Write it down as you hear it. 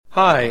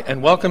Hi,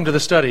 and welcome to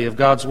the study of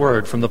God's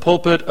Word from the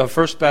pulpit of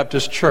First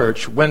Baptist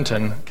Church,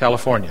 Winton,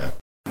 California.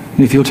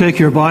 If you'll take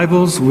your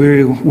Bibles,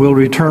 we will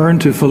return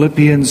to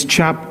Philippians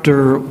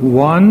chapter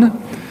 1.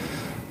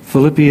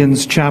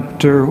 Philippians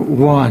chapter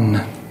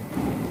 1.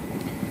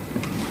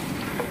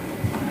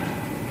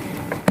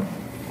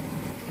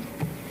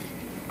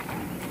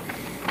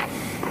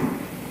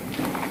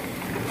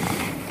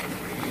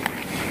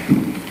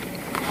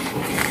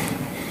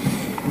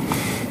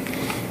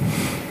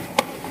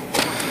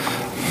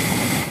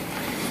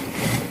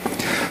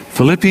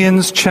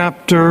 Philippians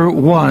chapter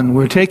 1.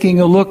 We're taking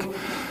a look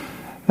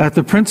at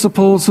the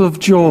principles of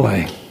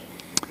joy,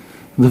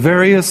 the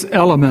various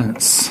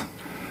elements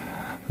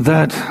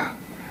that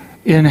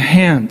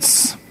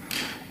enhance,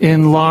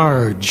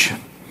 enlarge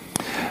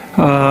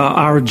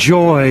our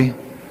joy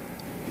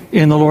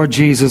in the Lord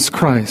Jesus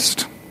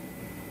Christ.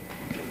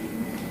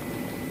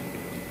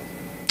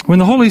 When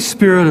the Holy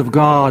Spirit of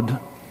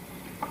God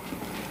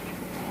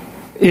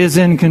is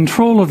in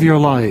control of your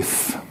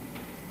life,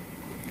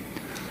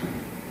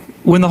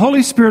 when the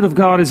Holy Spirit of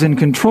God is in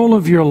control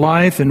of your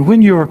life, and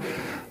when you're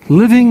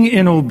living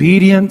in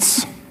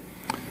obedience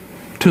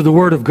to the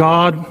Word of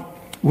God,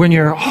 when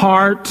your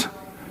heart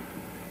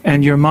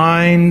and your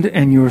mind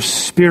and your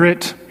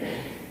spirit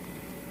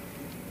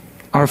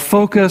are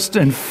focused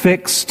and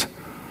fixed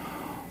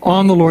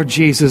on the Lord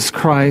Jesus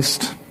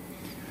Christ,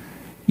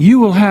 you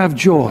will have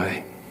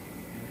joy.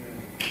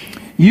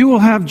 You will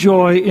have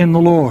joy in the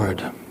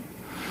Lord.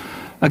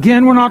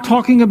 Again, we're not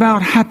talking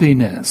about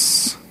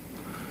happiness.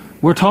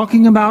 We're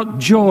talking about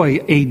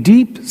joy, a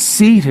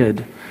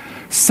deep-seated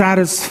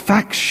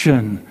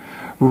satisfaction,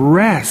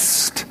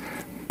 rest,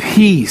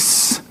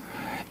 peace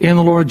in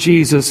the Lord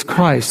Jesus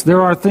Christ. There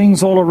are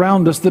things all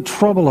around us that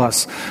trouble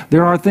us.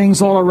 There are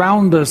things all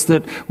around us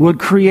that would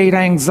create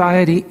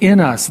anxiety in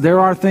us. There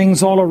are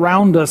things all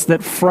around us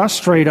that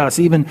frustrate us,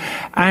 even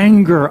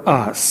anger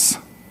us.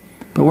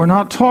 But we're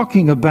not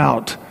talking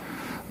about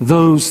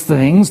those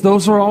things.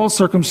 Those are all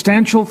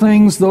circumstantial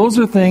things. Those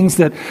are things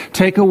that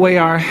take away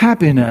our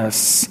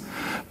happiness.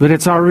 But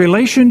it's our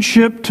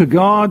relationship to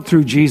God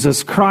through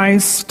Jesus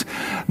Christ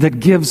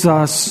that gives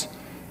us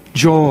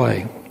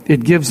joy.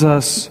 It gives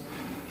us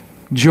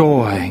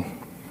joy.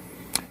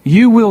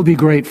 You will be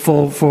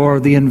grateful for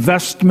the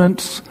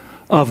investment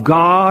of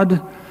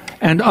God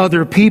and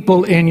other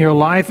people in your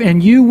life,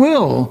 and you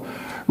will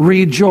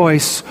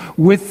rejoice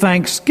with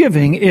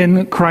thanksgiving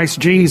in Christ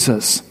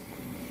Jesus.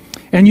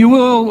 And you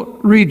will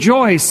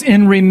rejoice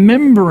in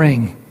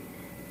remembering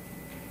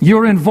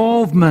your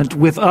involvement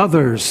with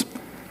others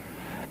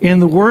in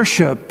the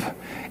worship,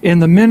 in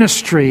the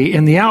ministry,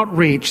 in the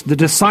outreach, the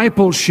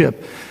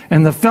discipleship,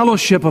 and the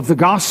fellowship of the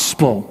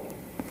gospel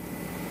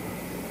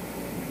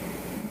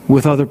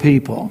with other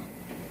people.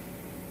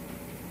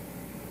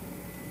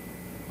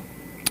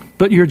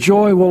 But your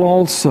joy will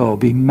also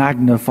be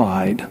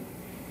magnified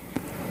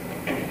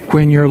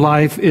when your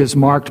life is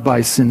marked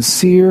by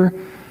sincere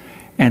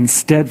and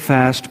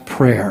steadfast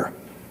prayer.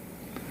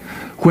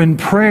 When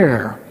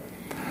prayer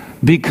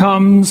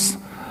becomes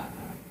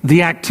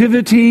the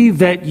activity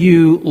that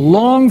you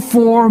long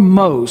for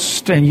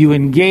most and you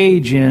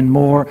engage in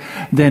more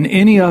than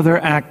any other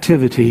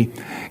activity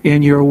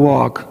in your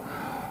walk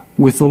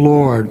with the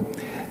Lord.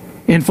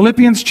 In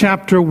Philippians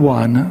chapter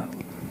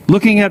 1,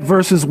 looking at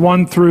verses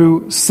 1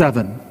 through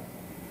 7,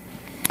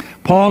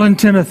 Paul and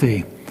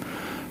Timothy,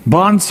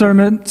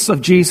 bondservants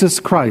of Jesus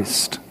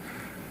Christ,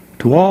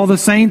 to all the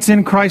saints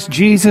in Christ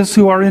Jesus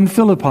who are in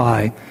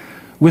Philippi,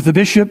 with the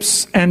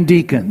bishops and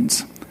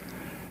deacons,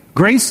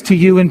 grace to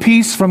you and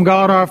peace from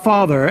God our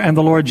Father and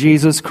the Lord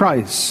Jesus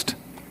Christ.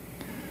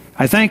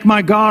 I thank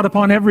my God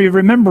upon every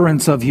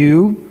remembrance of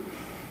you,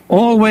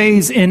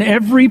 always in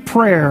every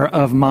prayer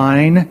of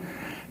mine,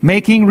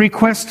 making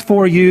request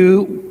for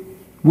you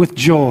with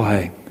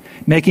joy,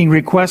 making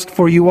request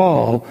for you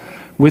all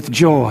with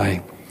joy,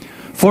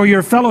 for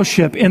your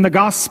fellowship in the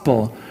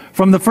gospel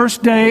from the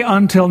first day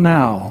until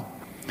now,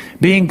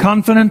 being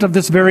confident of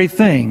this very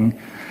thing,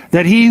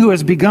 that he who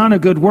has begun a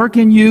good work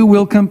in you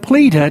will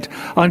complete it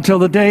until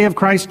the day of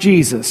Christ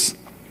Jesus.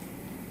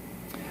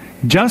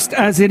 Just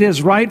as it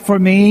is right for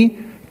me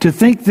to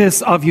think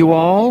this of you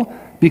all,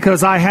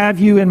 because I have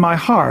you in my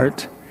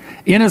heart,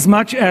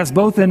 inasmuch as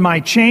both in my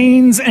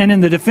chains and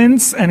in the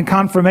defense and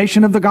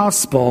confirmation of the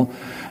gospel,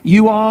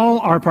 you all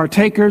are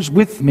partakers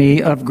with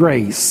me of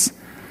grace.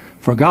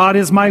 For God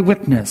is my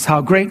witness,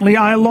 how greatly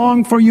I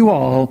long for you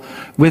all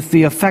with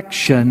the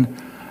affection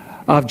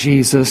of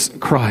Jesus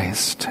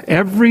Christ.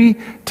 Every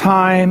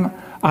time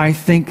I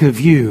think of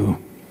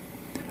you,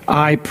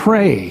 I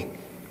pray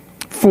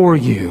for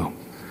you.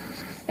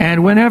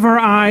 And whenever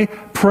I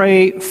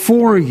pray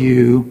for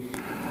you,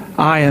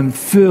 I am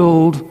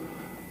filled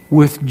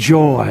with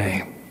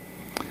joy.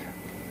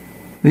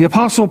 The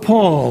Apostle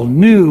Paul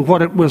knew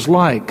what it was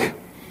like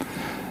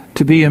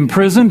to be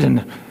imprisoned, and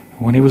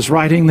when he was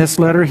writing this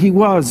letter, he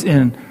was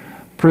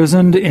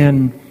imprisoned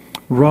in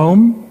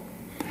Rome.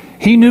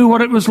 He knew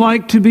what it was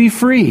like to be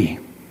free.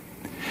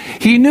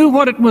 He knew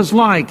what it was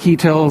like, he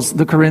tells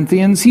the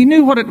Corinthians. He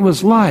knew what it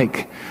was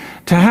like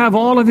to have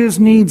all of his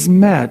needs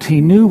met.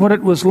 He knew what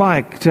it was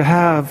like to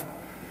have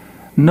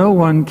no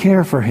one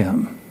care for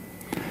him.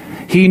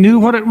 He knew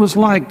what it was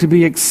like to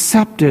be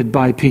accepted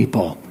by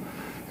people.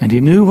 And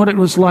he knew what it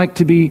was like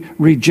to be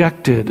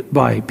rejected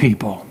by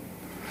people.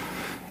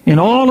 In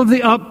all of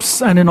the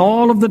ups and in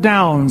all of the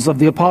downs of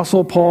the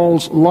Apostle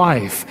Paul's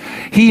life,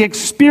 he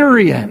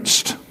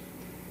experienced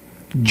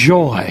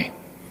joy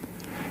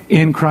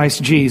in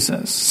Christ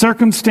Jesus.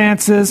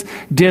 Circumstances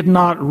did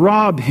not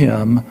rob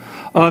him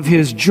of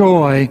his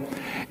joy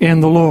in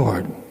the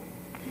Lord.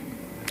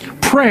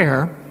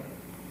 Prayer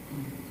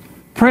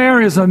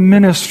is a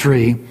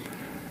ministry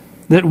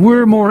that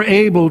we're more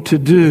able to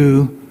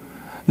do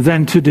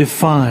than to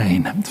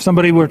define. If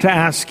somebody were to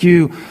ask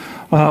you,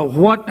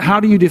 how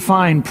do you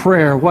define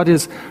prayer? What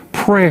is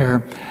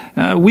prayer?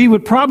 We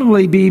would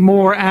probably be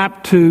more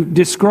apt to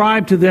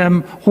describe to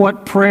them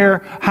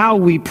how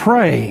we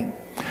pray,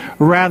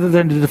 rather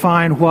than to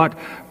define what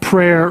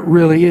prayer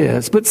really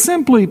is. But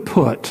simply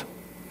put,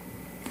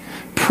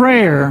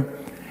 prayer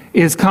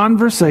is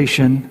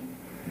conversation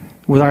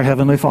with our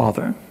Heavenly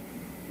Father.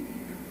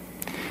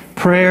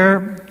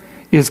 Prayer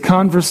is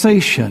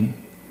conversation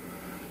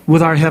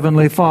with our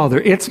Heavenly Father.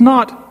 It's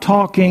not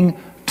talking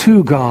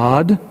to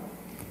God.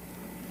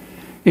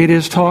 It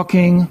is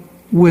talking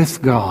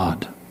with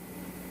God.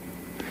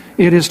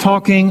 It is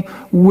talking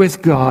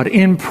with God.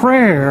 In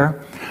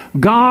prayer,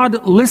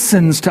 God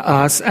listens to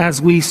us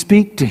as we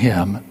speak to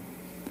Him,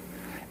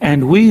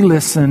 and we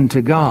listen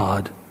to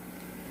God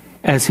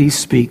as He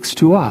speaks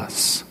to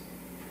us.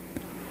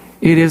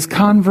 It is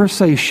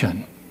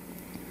conversation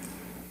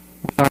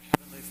with our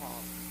Heavenly Father.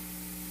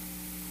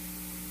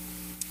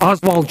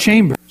 Oswald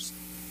Chambers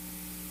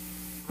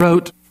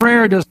wrote,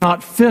 "Prayer does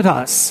not fit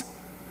us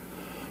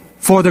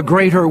for the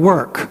greater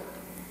work."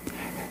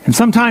 And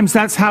sometimes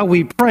that's how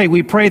we pray.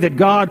 We pray that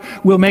God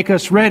will make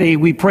us ready.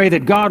 We pray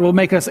that God will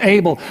make us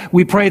able.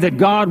 We pray that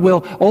God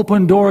will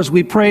open doors.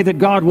 We pray that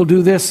God will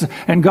do this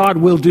and God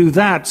will do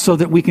that so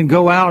that we can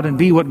go out and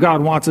be what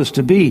God wants us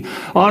to be.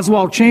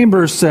 Oswald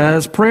Chambers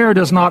says, prayer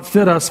does not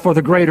fit us for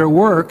the greater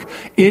work.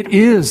 It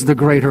is the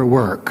greater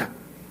work.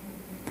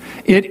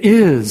 It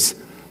is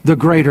the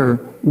greater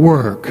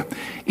work.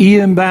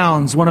 E.M.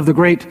 Bounds, one of the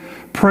great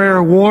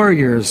prayer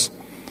warriors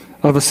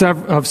of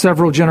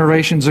several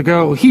generations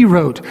ago, he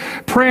wrote,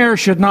 "Prayer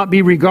should not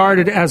be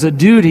regarded as a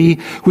duty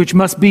which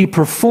must be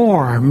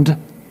performed,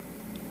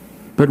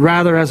 but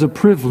rather as a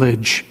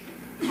privilege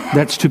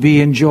that's to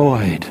be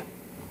enjoyed."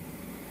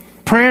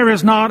 Prayer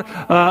is not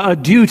a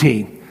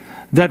duty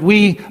that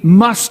we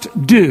must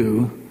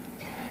do.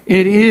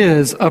 It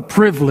is a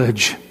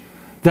privilege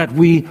that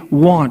we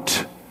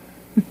want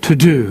to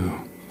do.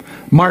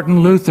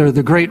 Martin Luther,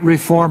 the great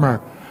reformer,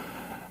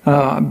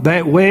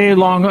 way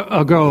long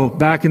ago,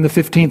 back in the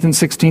 15th and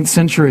 16th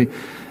century,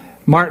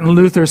 Martin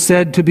Luther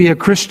said, to be a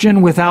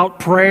Christian without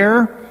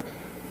prayer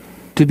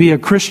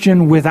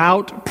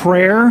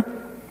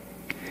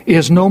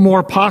is no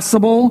more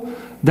possible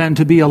than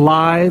to be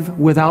alive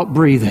without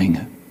breathing.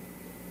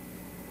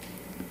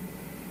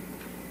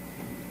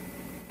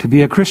 To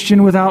be a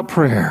Christian without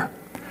prayer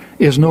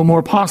is no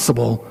more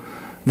possible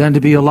than to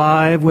be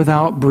alive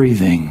without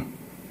breathing.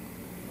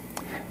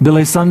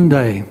 Billy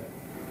Sunday,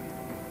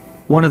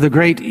 one of the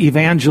great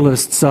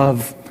evangelists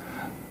of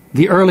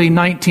the early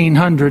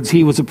 1900s,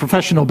 he was a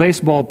professional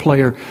baseball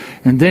player,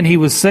 and then he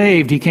was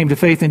saved. He came to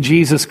faith in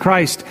Jesus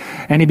Christ,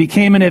 and he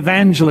became an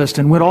evangelist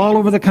and went all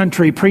over the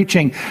country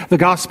preaching the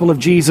gospel of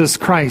Jesus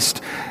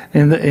Christ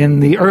in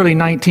the early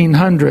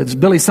 1900s.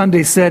 Billy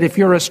Sunday said, if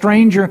you're a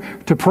stranger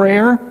to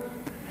prayer,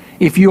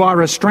 if you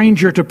are a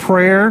stranger to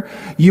prayer,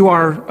 you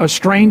are a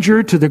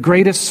stranger to the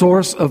greatest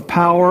source of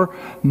power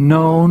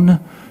known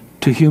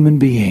to human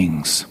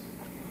beings.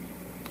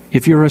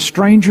 If you're a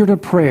stranger to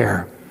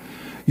prayer,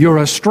 you're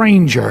a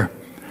stranger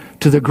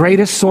to the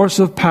greatest source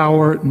of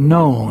power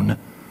known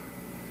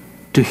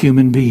to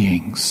human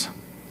beings.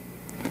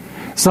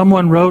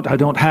 Someone wrote, I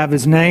don't have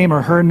his name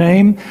or her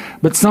name,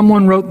 but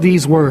someone wrote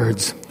these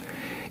words: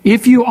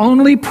 if you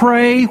only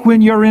pray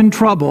when you're in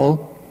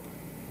trouble,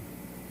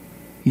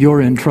 you're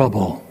in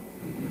trouble.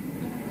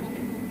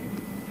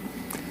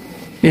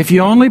 If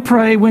you only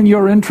pray when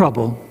you're in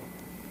trouble,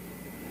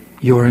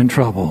 you're in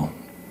trouble.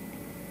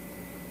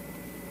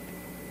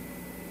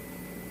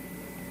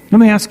 Let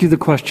me ask you the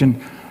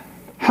question,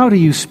 how do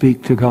you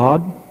speak to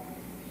God?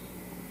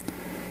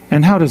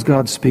 And how does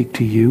God speak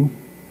to you?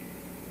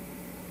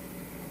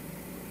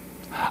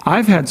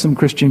 I've had some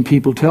Christian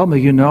people tell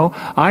me,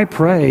 I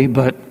pray,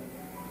 but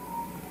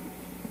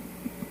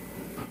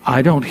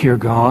I don't hear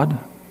God.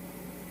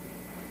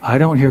 I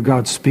don't hear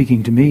God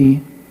speaking to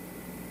me.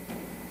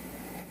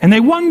 And they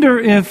wonder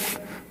if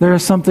there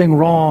is something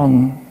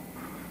wrong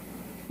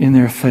in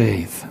their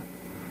faith.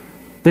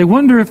 They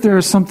wonder if there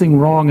is something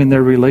wrong in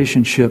their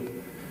relationship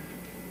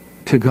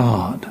to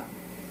God.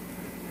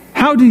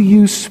 How do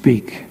you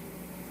speak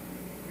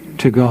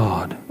to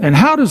God? And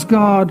how does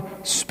God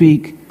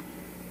speak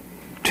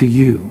to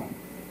you?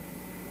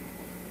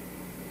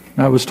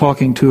 I was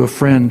talking to a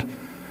friend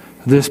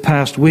this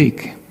past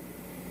week,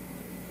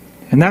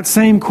 and that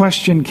same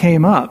question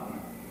came up.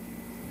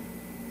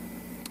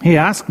 He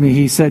asked me,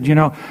 he said,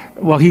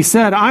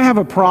 I have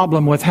a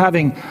problem with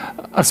having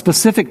a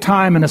specific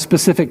time and a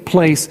specific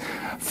place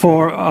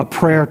for a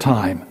prayer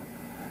time.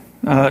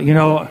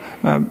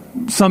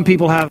 Some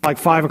people have like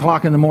 5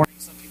 o'clock in the morning,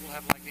 some people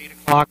have like 8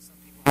 o'clock, some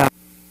people have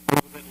a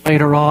little bit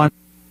later on.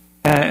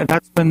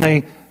 That's when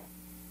they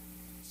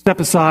step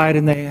aside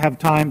and they have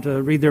time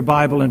to read their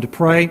Bible and to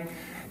pray.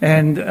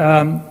 And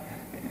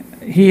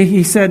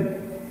he said,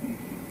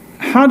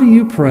 how do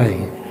you pray?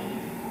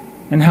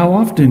 And how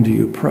often do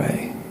you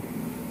pray?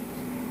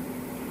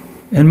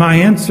 And my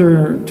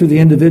answer to the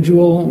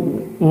individual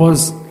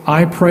was,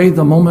 I pray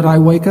the moment I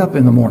wake up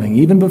in the morning,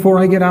 even before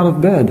I get out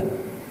of bed.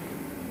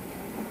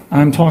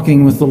 I'm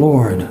talking with the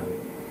Lord.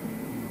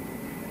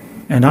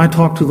 And I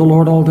talk to the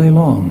Lord all day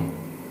long.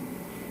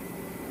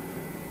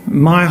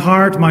 My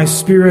heart, my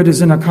spirit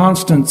is in a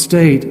constant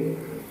state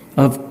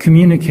of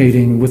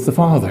communicating with the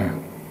Father.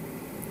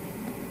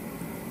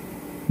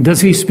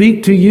 Does He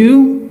speak to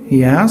you?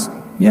 He asked.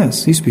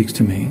 Yes, He speaks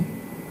to me.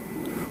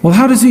 Well,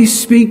 how does He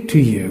speak to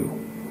you?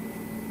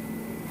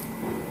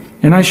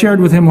 And I shared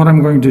with him what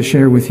I'm going to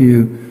share with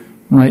you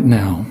right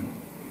now.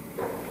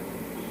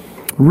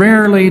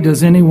 Rarely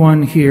does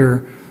anyone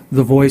hear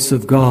the voice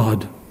of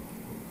God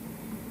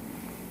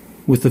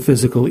with the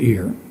physical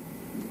ear.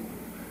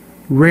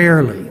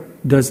 Rarely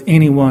does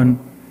anyone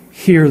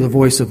hear the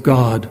voice of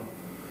God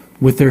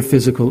with their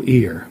physical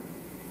ear.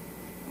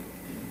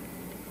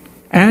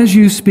 As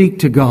you speak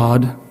to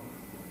God,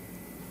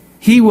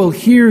 He will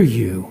hear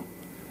you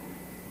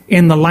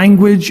in the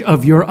language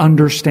of your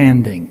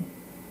understanding.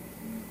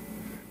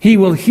 He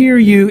will hear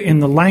you in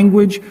the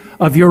language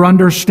of your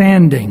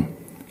understanding,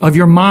 of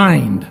your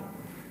mind,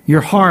 your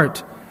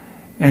heart,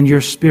 and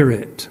your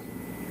spirit.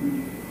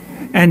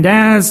 And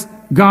as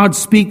God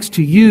speaks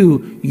to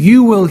you,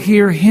 you will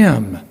hear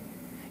Him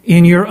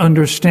in your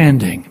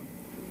understanding,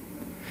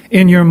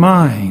 in your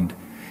mind,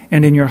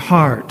 and in your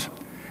heart,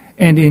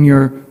 and in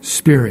your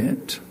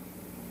spirit.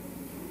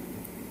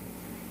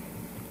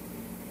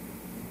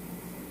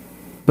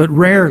 But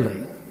rarely,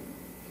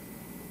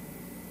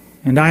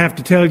 and I have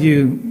to tell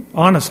you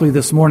honestly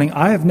this morning,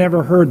 I have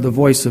never heard the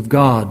voice of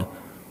God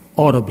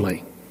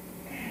audibly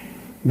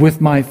with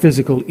my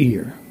physical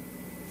ear.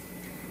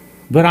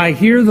 But I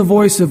hear the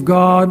voice of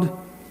God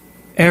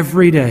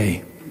every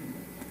day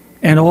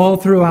and all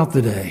throughout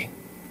the day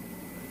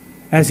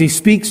as He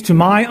speaks to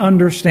my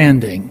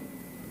understanding,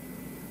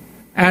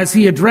 as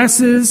He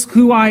addresses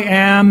who I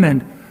am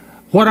and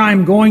what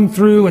I'm going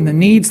through and the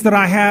needs that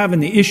I have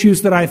and the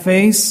issues that I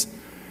face,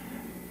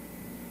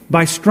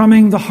 by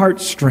strumming the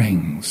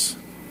heartstrings,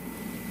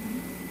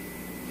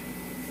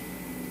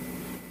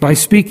 by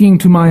speaking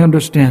to my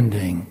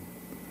understanding,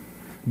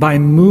 by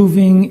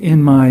moving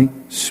in my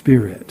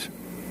spirit.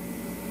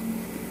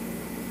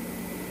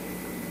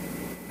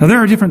 Now, there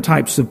are different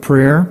types of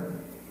prayer,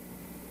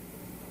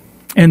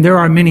 and there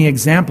are many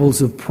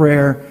examples of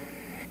prayer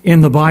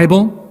in the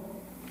Bible,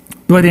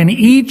 but in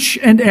each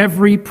and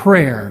every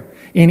prayer,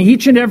 in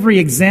each and every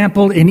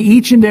example, in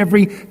each and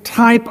every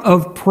type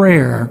of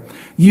prayer,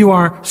 you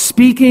are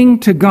speaking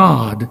to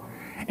God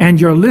and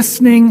you're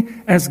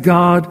listening as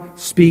God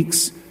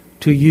speaks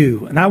to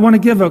you. And I want to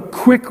give a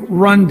quick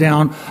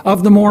rundown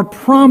of the more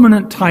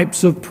prominent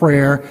types of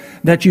prayer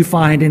that you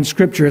find in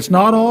Scripture. It's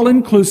not all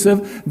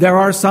inclusive. There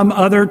are some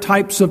other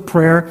types of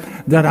prayer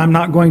that I'm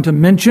not going to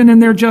mention,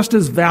 and they're just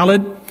as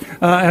valid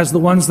as the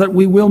ones that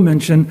we will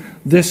mention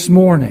this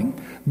morning.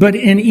 But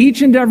in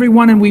each and every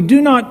one, and we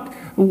do not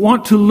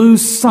want to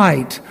lose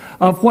sight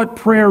of what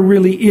prayer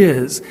really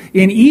is.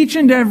 In each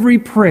and every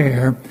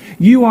prayer,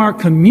 you are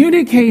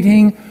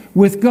communicating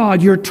with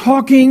God. You're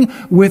talking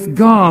with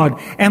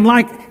God. And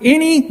like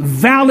any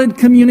valid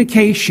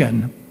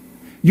communication,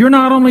 you're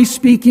not only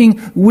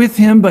speaking with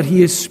Him, but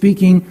He is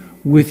speaking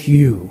with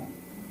you.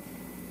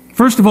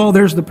 First of all,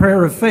 there's the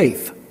prayer of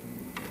faith.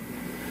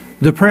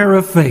 The prayer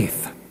of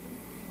faith.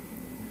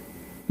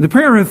 The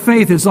prayer of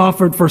faith is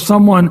offered for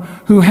someone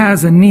who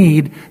has a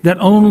need that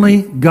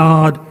only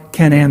God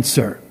can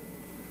answer.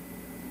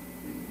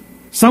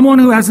 Someone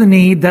who has a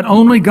need that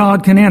only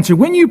God can answer.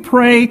 When you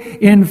pray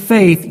in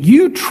faith,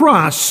 you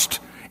trust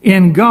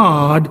in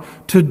God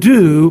to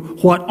do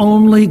what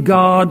only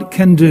God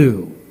can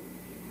do.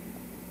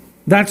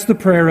 That's the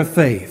prayer of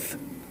faith.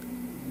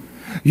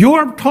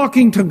 You're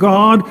talking to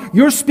God,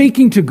 you're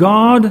speaking to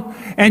God,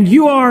 and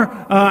you are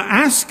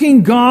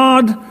asking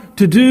God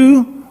to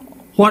do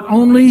what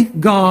only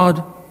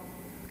God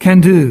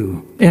can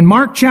do. In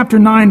Mark chapter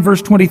 9,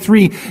 verse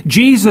 23,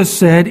 Jesus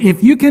said,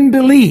 if you can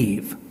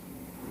believe,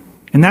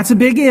 and that's a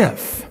big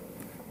if,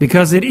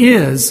 because it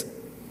is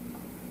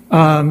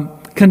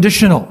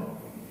conditional.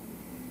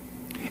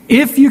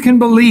 If you can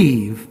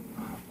believe,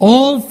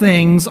 all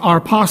things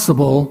are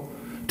possible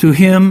to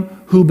him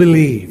who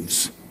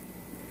believes.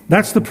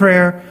 That's the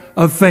prayer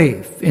of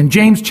faith. In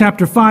James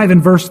chapter 5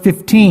 and verse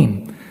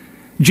 15,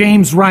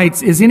 James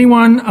writes, "Is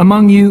anyone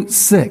among you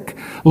sick?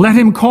 Let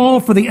him call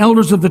for the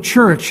elders of the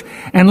church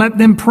and let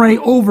them pray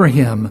over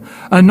him,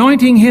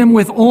 anointing him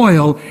with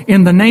oil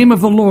in the name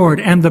of the Lord.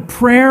 And the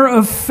prayer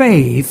of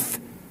faith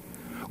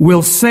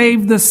will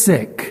save the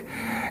sick,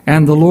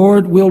 and the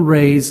Lord will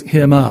raise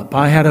him up."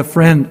 I had a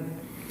friend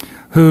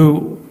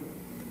who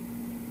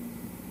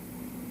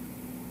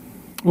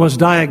was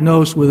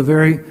diagnosed with a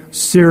very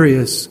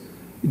serious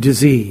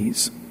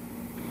disease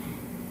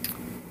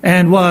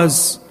and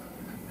was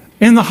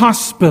in the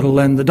hospital,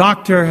 and the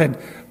doctor had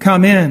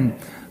come in.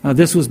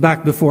 This was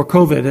back before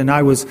COVID, and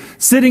I was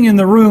sitting in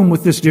the room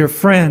with this dear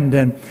friend,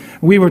 and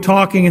we were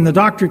talking, and the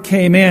doctor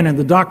came in, and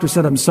the doctor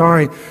said, "I'm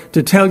sorry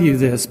to tell you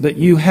this, but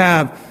you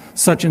have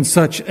such and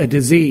such a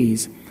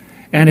disease,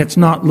 and it's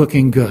not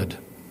looking good.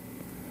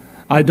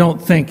 I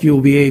don't think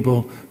you'll be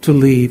able to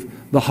leave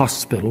the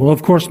hospital." Well,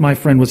 of course, my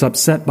friend was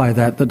upset by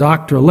that. The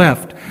doctor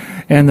left,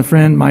 and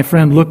my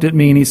friend looked at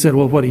me and he said,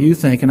 "Well, what do you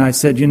think?" And I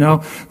said,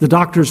 "The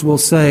doctors will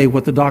say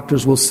what the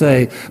doctors will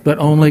say, but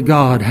only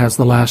God has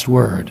the last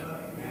word.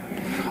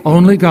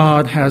 Only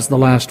God has the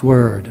last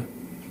word.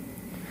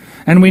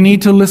 And we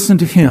need to listen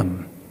to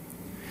Him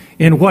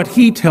in what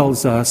He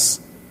tells us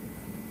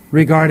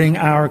regarding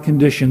our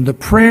condition." The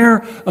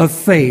prayer of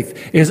faith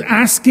is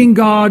asking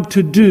God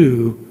to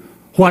do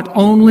what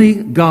only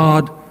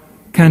God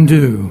can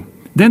do.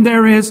 Then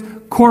there is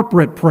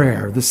corporate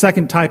prayer, the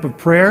second type of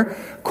prayer,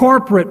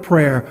 corporate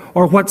prayer,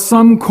 or what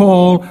some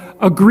call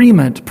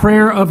agreement,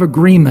 prayer of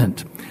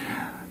agreement.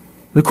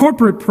 The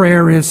corporate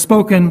prayer is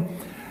spoken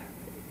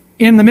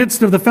in the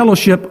midst of the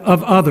fellowship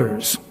of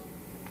others,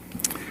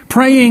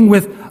 praying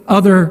with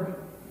other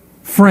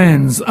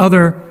friends,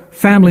 other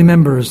family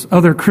members,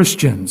 other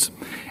Christians.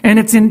 And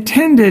it's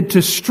intended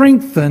to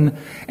strengthen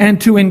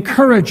and to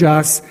encourage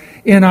us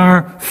in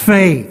our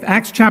faith.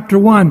 Acts chapter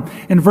 1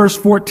 and verse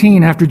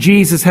 14, after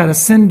Jesus had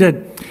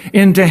ascended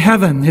into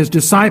heaven, His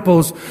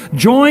disciples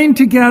joined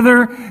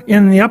together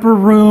in the upper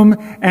room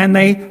and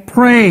they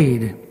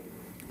prayed.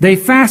 They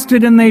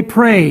fasted and they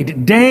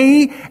prayed.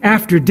 Day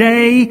after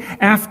day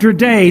after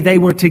day, they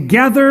were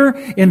together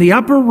in the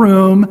upper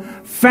room,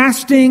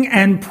 fasting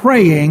and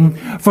praying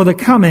for the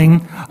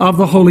coming of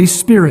the Holy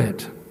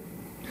Spirit.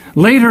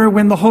 Later,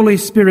 when the Holy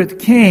Spirit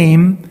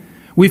came,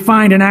 we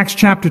find in Acts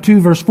chapter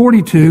 2, verse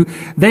 42,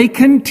 they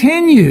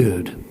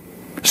continued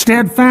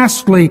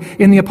steadfastly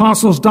in the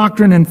apostles'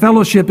 doctrine and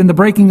fellowship, in the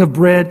breaking of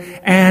bread,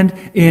 and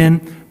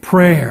in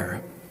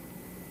prayer.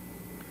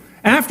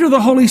 After the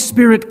Holy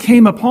Spirit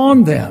came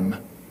upon them,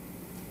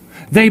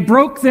 they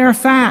broke their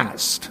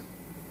fast.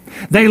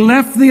 They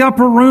left the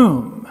upper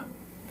room.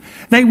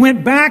 They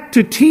went back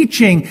to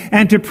teaching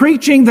and to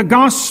preaching the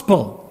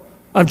gospel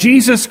of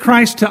Jesus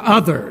Christ to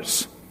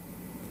others.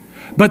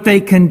 But they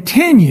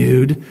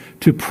continued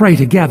to pray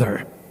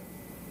together.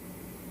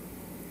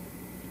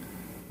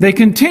 They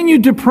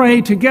continued to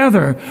pray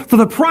together for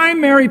the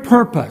primary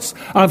purpose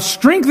of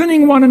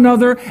strengthening one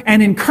another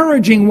and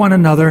encouraging one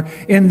another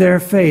in their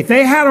faith.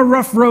 They had a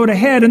rough road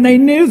ahead, and they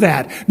knew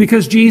that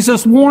because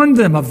Jesus warned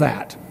them of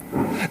that.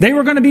 They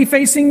were going to be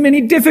facing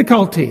many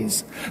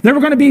difficulties. There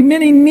were going to be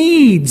many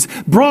needs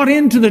brought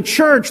into the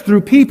church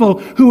through people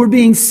who were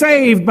being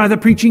saved by the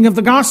preaching of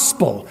the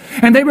gospel.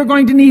 And they were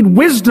going to need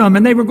wisdom,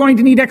 and they were going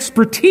to need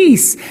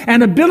expertise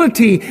and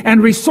ability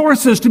and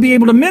resources to be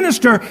able to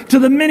minister to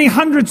the many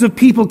hundreds of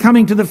people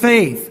coming to the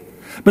faith.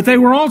 But they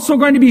were also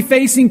going to be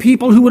facing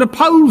people who would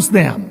oppose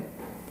them.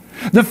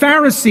 The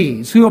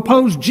Pharisees who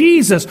opposed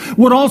Jesus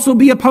would also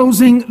be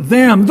opposing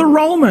them. The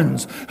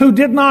Romans who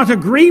did not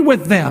agree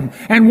with them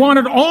and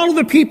wanted all of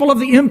the people of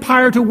the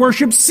empire to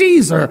worship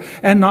Caesar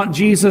and not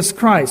Jesus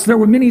Christ. There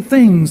were many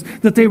things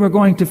that they were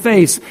going to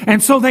face.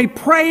 And so they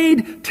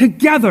prayed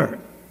together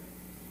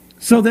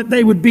so that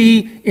they would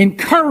be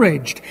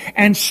encouraged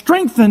and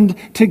strengthened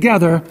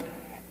together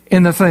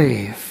in the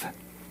faith.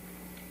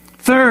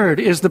 Third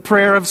is the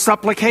prayer of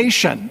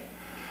supplication.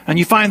 And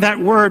you find that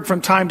word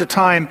from time to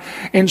time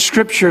in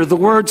Scripture. The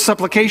word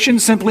supplication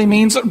simply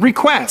means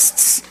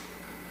requests.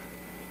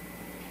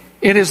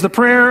 It is the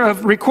prayer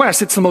of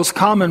requests. It's the most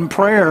common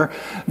prayer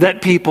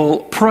that people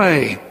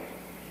pray.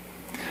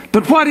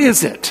 But what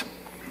is it?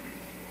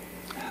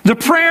 The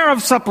prayer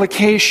of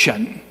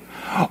supplication,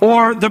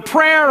 or the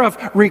prayer of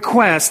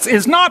requests,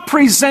 is not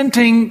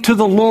presenting to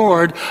the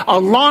Lord a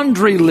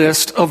laundry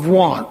list of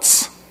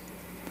wants.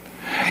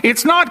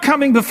 It's not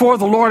coming before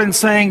the Lord and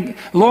saying,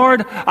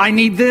 "Lord, I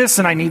need this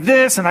and I need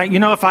this, and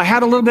if I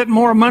had a little bit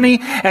more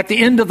money at the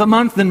end of the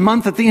month than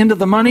month at the end of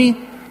the money,"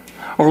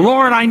 or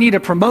 "Lord, I need a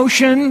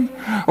promotion,"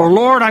 or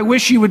 "Lord, I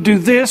wish you would do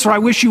this," or "I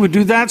wish you would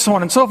do that," so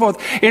on and so forth.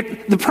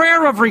 The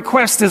prayer of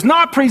request is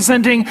not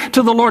presenting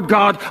to the Lord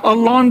God a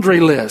laundry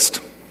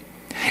list.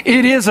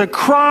 It is a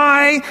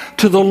cry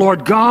to the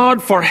Lord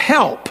God for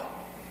help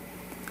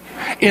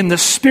in the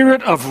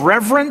spirit of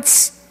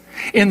reverence,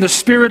 in the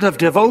spirit of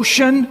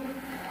devotion,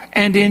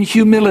 and in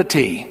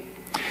humility.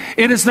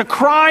 It is the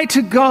cry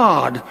to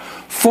God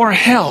for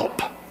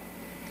help.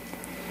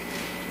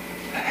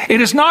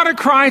 It is not a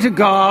cry to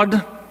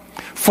God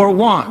for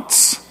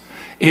wants.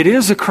 It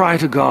is a cry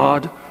to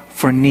God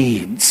for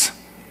needs.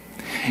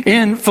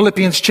 In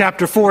Philippians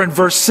chapter 4 and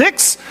verse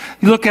 6,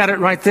 you look at it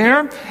right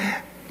there.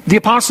 The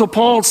Apostle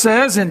Paul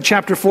says in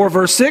chapter 4,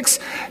 verse 6,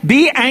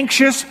 be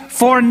anxious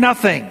for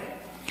nothing.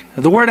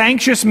 The word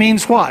anxious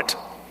means what?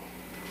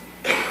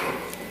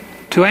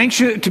 To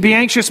be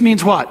anxious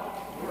means what?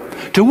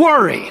 To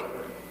worry.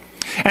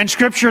 And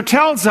Scripture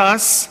tells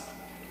us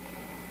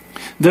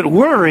that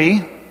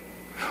worry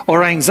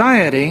or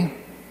anxiety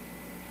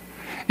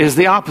is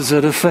the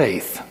opposite of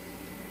faith.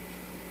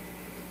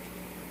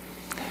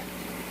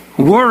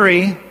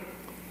 Worry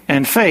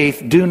and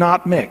faith do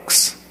not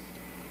mix.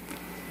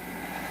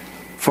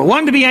 For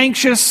one to be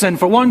anxious and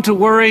for one to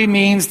worry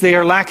means they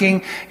are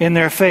lacking in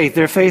their faith.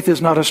 Their faith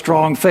is not a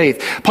strong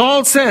faith.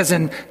 Paul says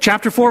in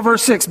chapter 4,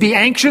 verse 6, be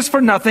anxious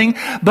for nothing,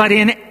 but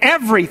in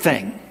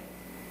everything.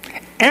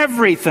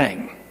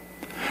 Everything.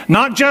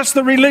 Not just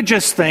the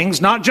religious things,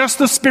 not just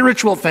the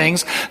spiritual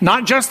things,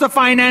 not just the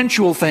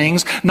financial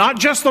things, not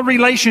just the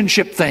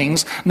relationship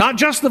things, not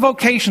just the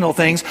vocational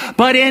things,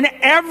 but in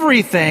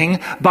everything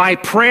by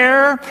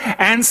prayer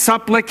and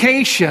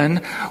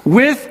supplication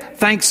with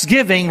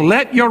thanksgiving,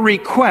 let your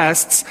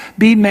requests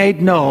be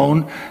made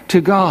known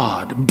to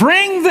God.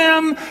 Bring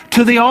them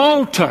to the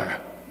altar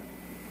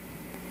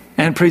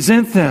and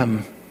present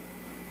them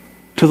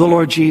to the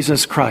Lord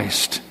Jesus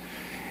Christ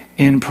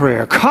in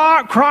prayer.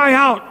 Cry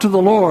out to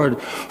the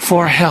Lord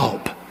for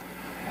help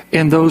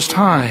in those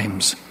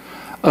times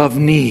of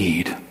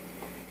need.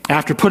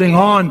 After putting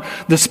on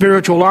the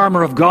spiritual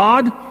armor of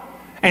God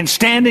and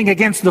standing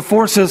against the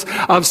forces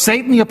of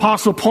Satan, the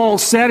Apostle Paul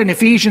said in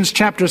Ephesians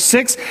chapter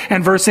 6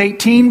 and verse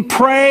 18,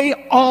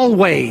 pray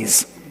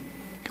always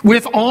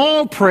with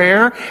all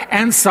prayer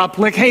and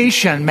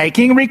supplication,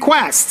 making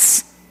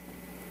requests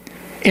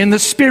in the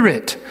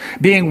Spirit,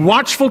 being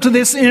watchful to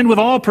this end with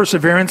all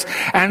perseverance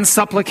and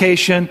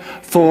supplication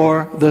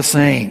for the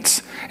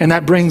saints. And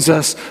that brings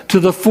us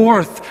to the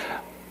fourth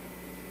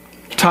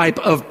type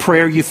of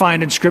prayer you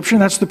find in Scripture,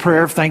 and that's the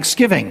prayer of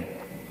thanksgiving.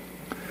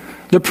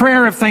 The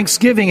prayer of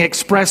thanksgiving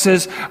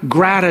expresses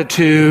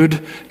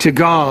gratitude to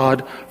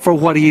God for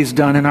what He's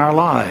done in our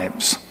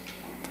lives.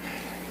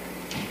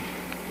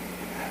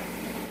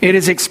 It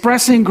is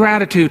expressing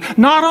gratitude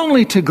not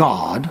only to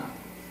God,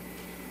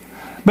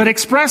 but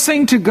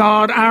expressing to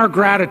God our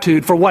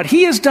gratitude for what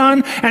He has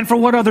done and for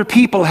what other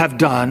people have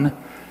done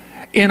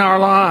in our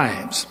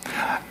lives.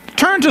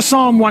 Turn to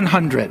Psalm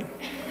 100.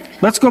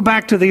 Let's go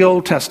back to the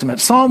Old Testament.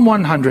 Psalm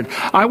 100.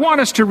 I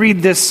want us to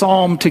read this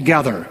psalm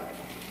together.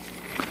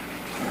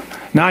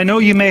 Now, I know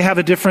you may have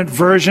a different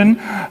version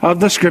of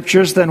the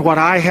Scriptures than what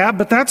I have,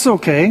 but that's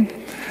okay.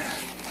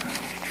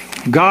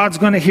 God's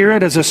going to hear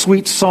it as a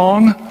sweet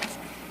song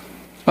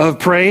of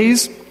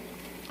praise.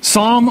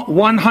 Psalm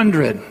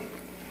 100.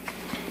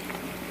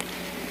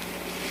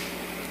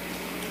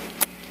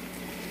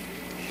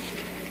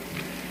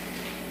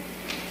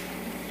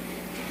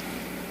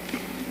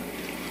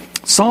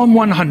 Psalm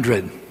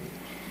 100.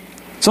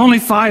 It's only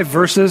 5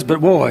 verses, but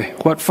boy,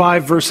 what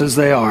 5 verses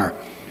they are.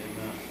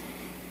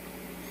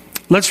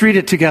 Let's read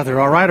it together,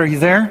 all right? Are you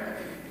there?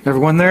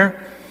 Everyone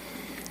there?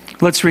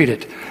 Let's read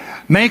it.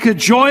 Make a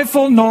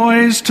joyful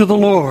noise to the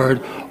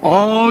Lord,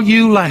 all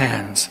you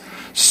lands.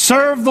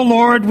 Serve the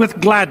Lord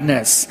with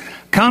gladness.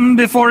 Come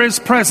before His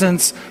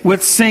presence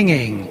with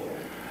singing.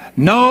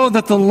 Know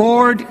that the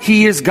Lord,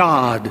 He is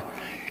God.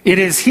 It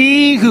is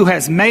He who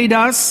has made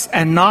us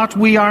and not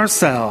we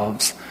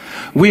ourselves.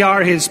 We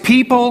are His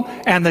people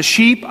and the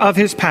sheep of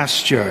His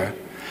pasture.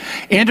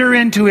 Enter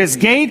into His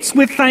gates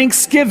with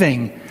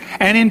thanksgiving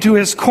and into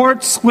His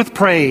courts with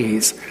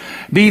praise.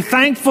 Be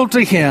thankful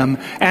to Him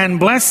and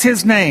bless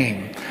His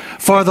name.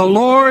 For the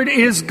Lord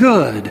is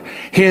good.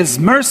 His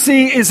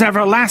mercy is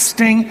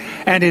everlasting,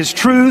 and His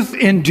truth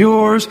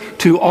endures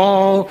to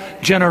all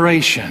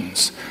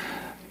generations.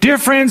 Dear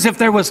friends, if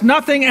there was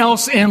nothing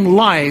else in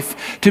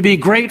life to be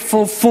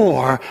grateful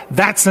for,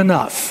 that's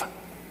enough.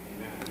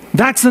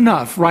 That's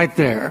enough right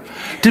there.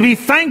 To be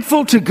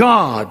thankful to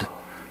God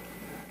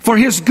for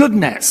His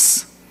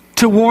goodness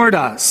toward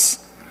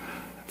us,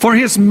 for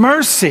His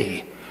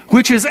mercy,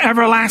 which is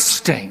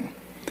everlasting,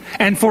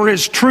 and for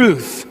His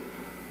truth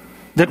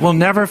that will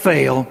never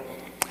fail,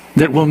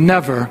 that will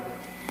never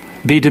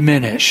be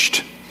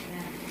diminished.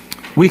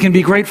 We can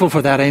be grateful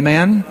for that,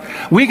 amen?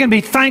 We can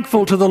be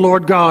thankful to the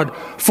Lord God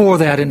for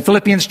that. In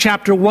Philippians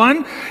chapter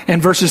 1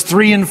 and verses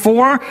 3 and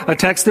 4, a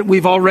text that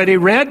we've already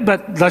read,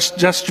 but let's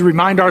just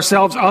remind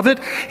ourselves of it.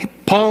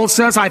 Paul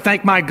says, I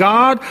thank my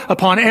God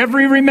upon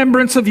every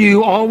remembrance of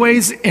you,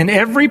 always in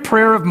every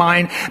prayer of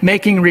mine,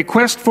 making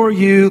request for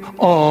you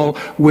all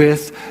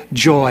with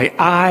joy.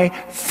 I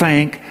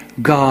thank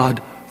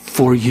God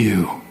for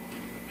you.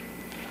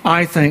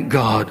 I thank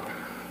God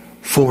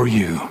for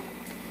you.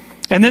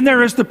 And then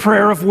there is the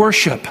prayer of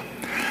worship.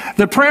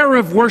 The prayer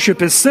of worship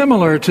is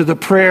similar to the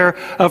prayer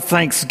of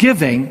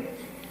thanksgiving.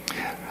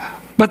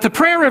 But the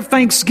prayer of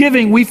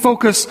thanksgiving, we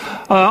focus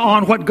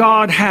on what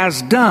God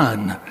has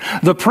done.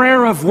 The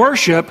prayer of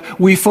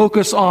worship, we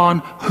focus on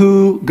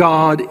who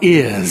God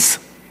is.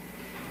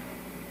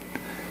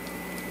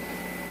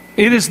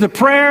 It is the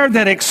prayer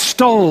that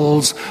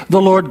extols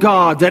the Lord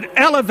God, that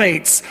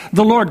elevates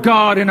the Lord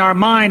God in our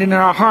mind and in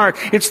our heart.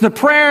 It's the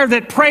prayer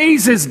that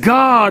praises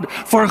God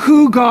for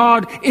who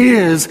God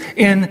is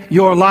in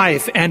your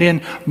life and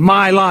in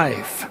my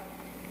life.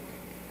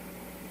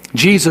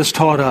 Jesus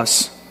taught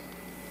us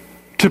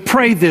to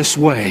pray this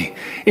way.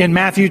 In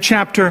Matthew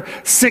chapter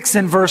 6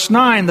 and verse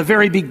 9, the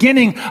very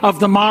beginning of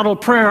the model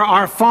prayer,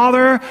 Our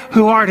Father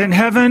who art in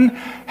heaven,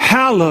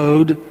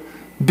 hallowed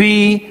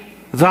be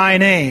thy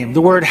name. The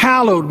word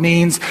hallowed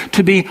means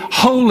to be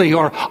holy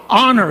or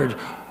honored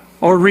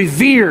or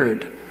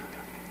revered.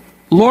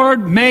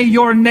 Lord, may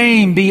your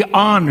name be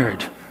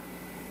honored.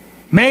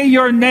 May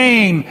your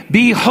name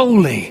be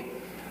holy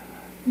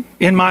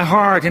in my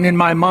heart and in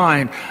my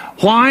mind.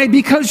 Why?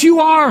 Because you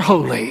are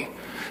holy.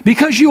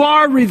 Because you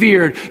are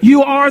revered.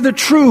 You are the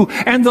true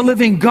and the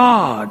living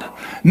God.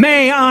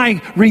 May I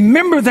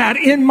remember that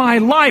in my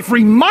life.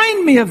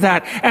 Remind me of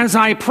that as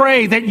I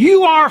pray, that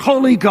you are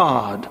holy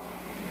God.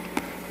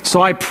 So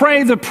I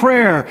pray the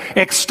prayer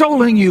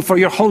extolling you for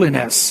your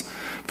holiness,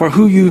 for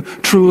who you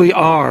truly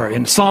are.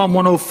 In Psalm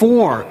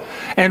 104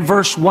 and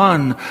verse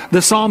 1,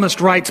 the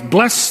psalmist writes,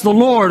 Bless the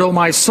Lord, O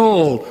my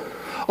soul.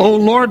 O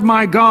Lord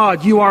my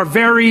God, you are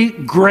very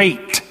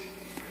great.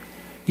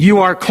 You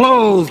are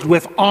clothed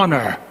with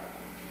honor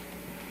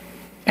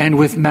and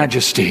with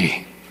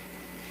majesty.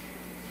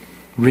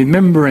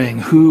 Remembering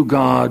who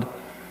God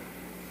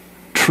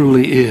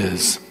truly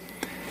is.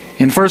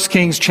 In 1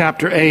 Kings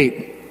chapter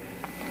 8,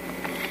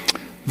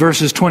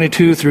 verses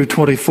 22 through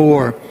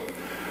 24,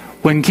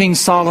 when King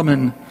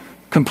Solomon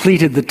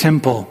completed the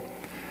temple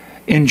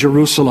in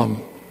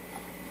Jerusalem,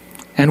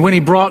 and when he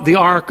brought the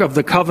Ark of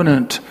the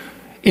Covenant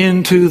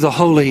into the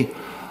Holy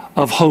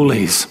of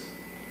Holies,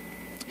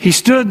 he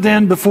stood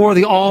then before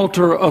the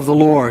altar of the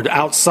Lord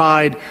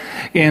outside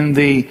in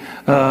the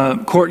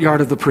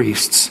courtyard of the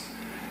priests.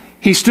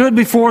 He stood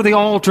before the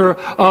altar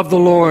of the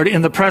Lord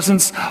in the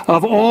presence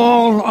of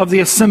all of the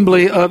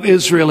assembly of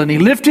Israel, and he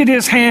lifted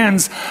his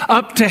hands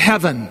up to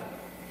heaven,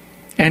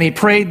 and he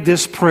prayed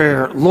this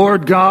prayer,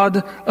 Lord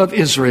God of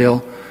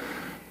Israel,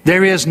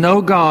 there is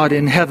no God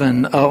in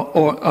heaven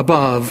or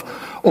above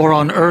or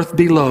on earth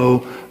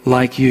below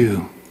like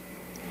you.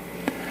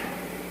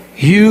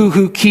 You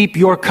who keep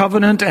your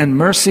covenant and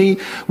mercy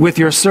with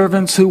your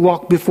servants who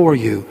walk before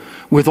you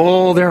with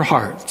all their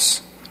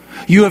hearts.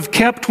 You have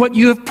kept what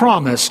you have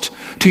promised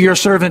to your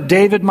servant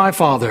David my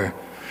father.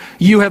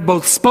 You have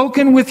both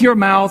spoken with your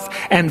mouth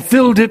and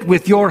filled it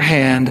with your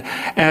hand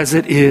as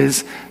it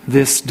is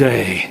this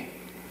day.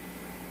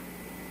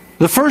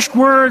 The first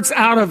words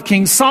out of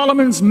King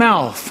Solomon's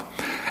mouth,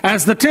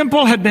 as the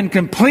temple had been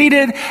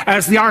completed,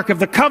 as the Ark of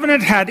the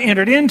Covenant had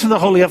entered into the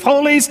Holy of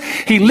Holies,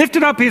 he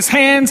lifted up his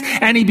hands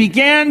and he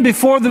began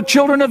before the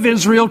children of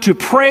Israel to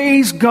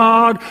praise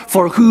God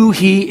for who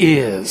he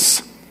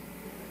is.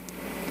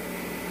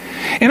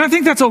 And I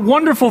think that's a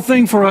wonderful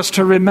thing for us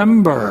to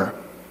remember.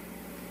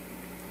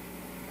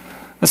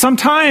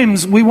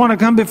 Sometimes we want to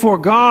come before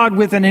God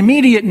with an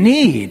immediate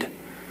need,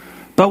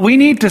 but we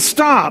need to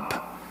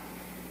stop.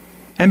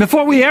 And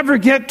before we ever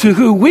get to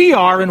who we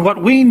are and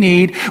what we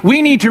need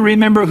to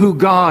remember who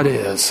God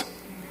is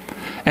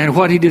and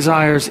what he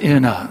desires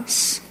in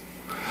us.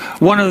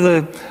 One of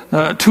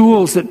the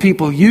tools that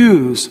people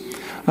use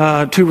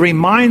to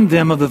remind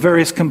them of the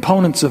various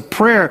components of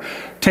prayer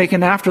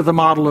taken after the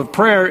model of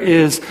prayer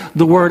is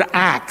the word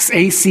acts,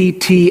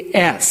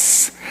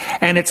 A-C-T-S.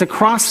 And it's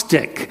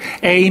acrostic,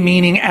 A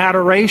meaning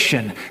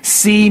adoration,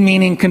 C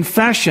meaning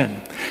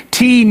confession,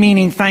 T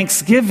meaning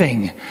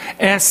thanksgiving,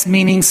 S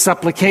meaning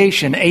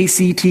supplication,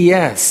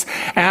 A-C-T-S.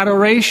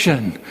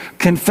 Adoration,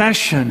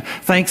 confession,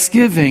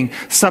 thanksgiving,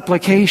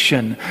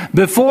 supplication.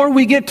 Before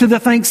we get to the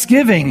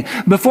thanksgiving,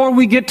 before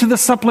we get to the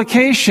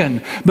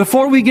supplication,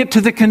 before we get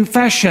to the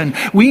confession,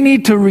 we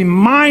need to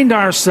remind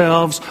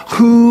ourselves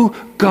who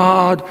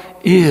God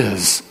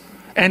is.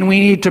 And we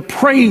need to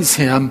praise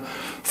him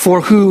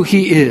for who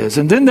he is.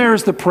 And then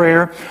there's the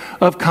prayer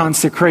of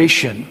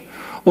consecration,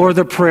 or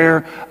the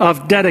prayer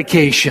of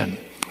dedication.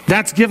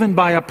 That's given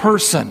by a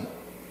person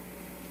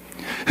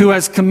who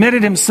has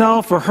committed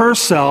himself or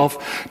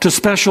herself to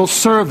special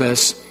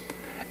service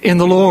in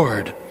the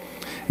Lord.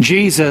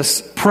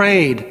 Jesus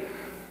prayed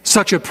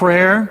such a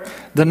prayer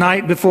the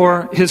night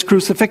before his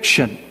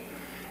crucifixion.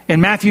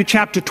 In Matthew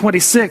chapter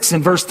 26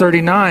 and verse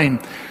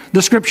 39,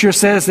 the scripture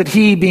says that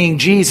he, being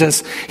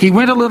Jesus, he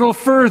went a little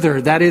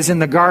further, that is in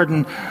the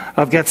Garden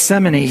of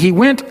Gethsemane. He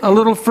went a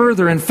little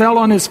further and fell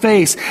on his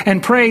face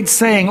and prayed,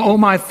 saying, O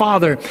my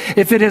Father,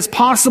 if it is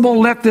possible,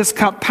 let this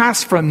cup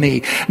pass from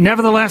me.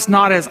 Nevertheless,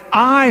 not as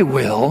I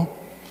will,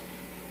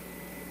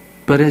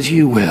 but as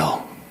you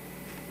will.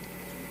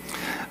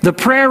 The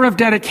prayer of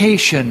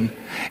dedication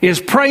is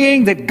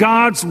praying that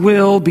God's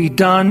will be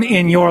done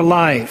in your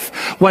life.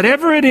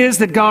 Whatever it is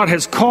that God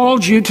has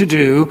called you to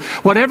do,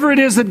 whatever it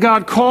is that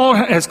God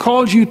has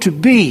called you to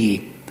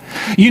be,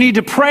 you need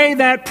to pray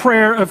that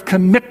prayer of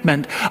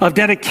commitment, of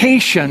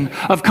dedication,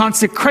 of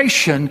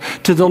consecration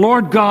to the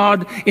Lord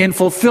God in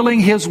fulfilling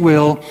his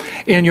will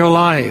in your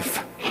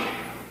life.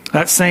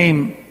 That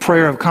same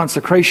prayer of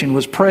consecration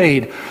was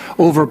prayed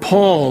over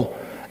Paul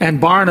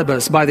and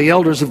Barnabas by the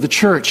elders of the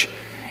church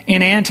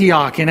in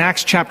Antioch in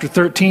Acts chapter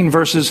 13,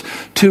 verses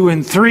 2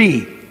 and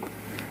 3.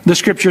 The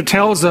scripture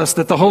tells us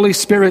that the Holy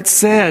Spirit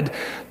said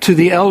to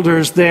the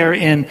elders there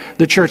in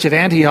the church at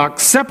Antioch,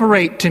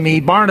 "Separate to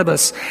me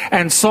Barnabas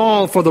and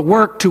Saul for the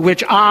work to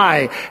which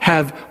I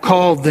have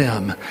called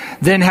them."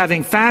 Then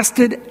having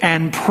fasted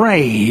and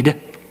prayed,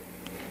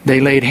 they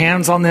laid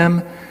hands on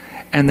them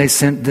and they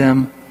sent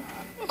them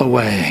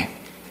away.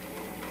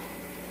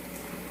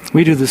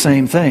 We do the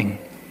same thing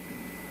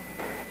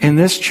in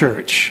this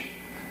church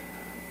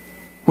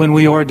when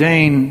we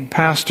ordain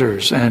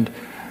pastors and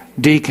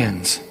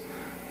deacons.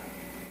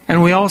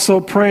 And we also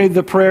pray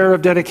the prayer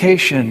of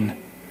dedication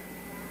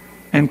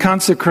and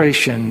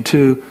consecration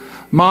to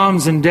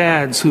moms and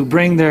dads who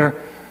bring their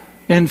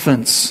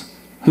infants,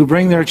 who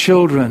bring their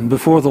children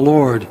before the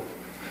Lord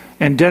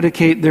and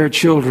dedicate their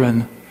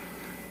children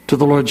to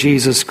the Lord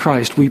Jesus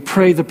Christ. We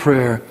pray the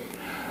prayer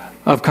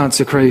of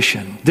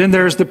consecration. Then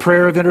there's the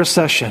prayer of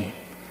intercession.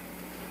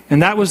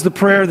 And that was the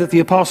prayer that the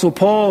Apostle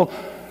Paul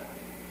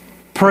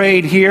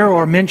prayed here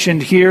or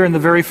mentioned here in the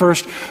very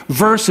first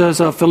verses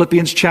of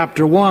Philippians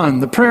chapter 1.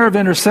 The prayer of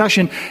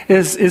intercession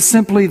is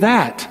simply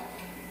that.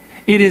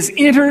 It is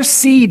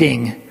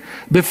interceding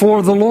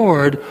before the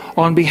Lord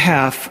on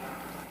behalf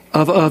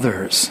of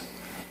others.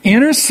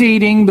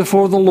 Interceding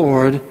before the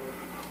Lord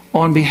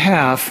on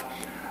behalf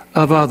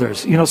of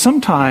others. You know,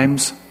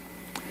 sometimes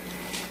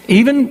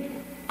even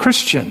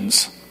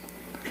Christians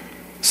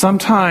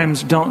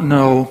sometimes don't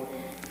know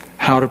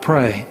how to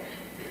pray.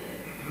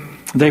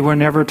 They were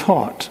never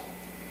taught.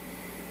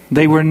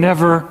 They were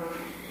never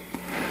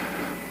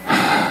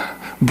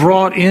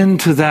brought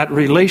into that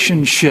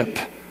relationship,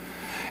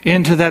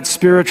 into that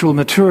spiritual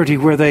maturity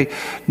where they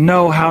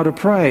know how to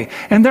pray.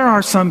 And there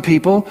are some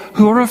people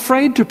who are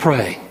afraid to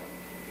pray.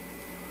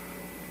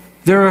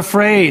 They're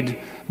afraid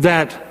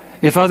that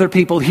if other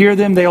people hear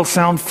them, they'll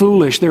sound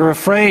foolish. They're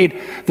afraid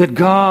that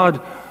God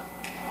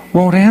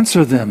won't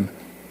answer them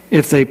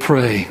if they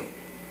pray.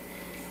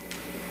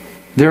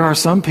 There are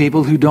some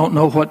people who don't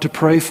know what to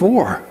pray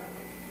for.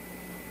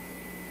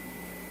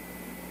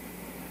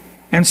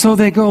 And so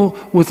they go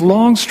with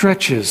long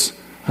stretches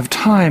of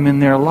time in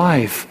their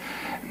life,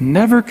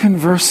 never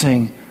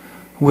conversing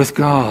with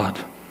God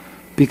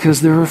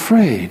because they're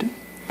afraid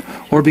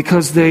or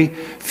because they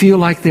feel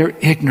like they're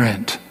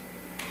ignorant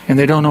and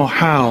they don't know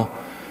how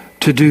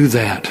to do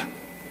that.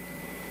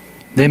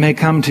 They may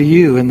come to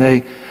you and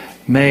they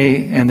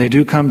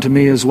do come to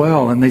me as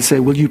well, and they say,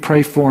 "Will you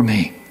pray for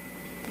me?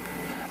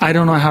 I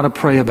don't know how to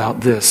pray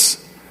about this.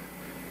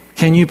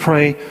 Can you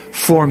pray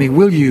for me?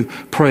 Will you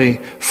pray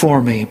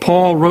for me?"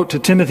 Paul wrote to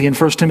Timothy in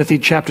 1 Timothy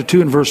chapter 2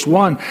 and verse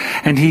 1,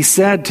 and he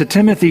said to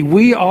Timothy,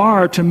 "We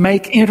are to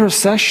make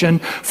intercession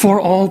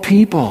for all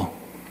people.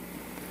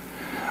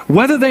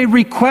 Whether they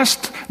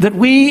request that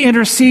we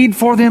intercede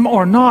for them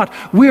or not,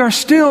 we are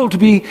still to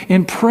be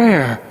in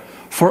prayer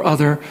for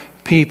other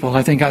people."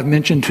 I think I've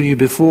mentioned to you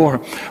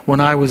before, when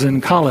I was in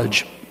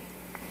college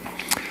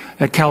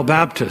at Cal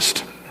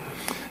Baptist,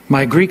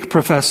 my Greek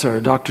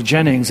professor, Dr.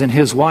 Jennings, and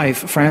his wife,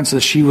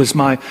 Frances, she was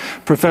my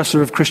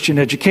professor of Christian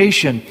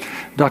education.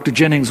 Dr.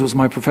 Jennings was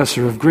my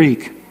professor of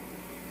Greek.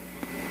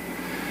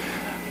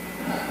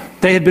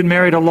 They had been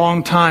married a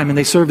long time, and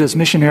they served as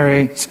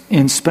missionaries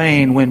in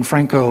Spain when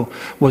Franco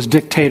was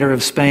dictator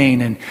of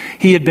Spain. And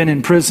he had been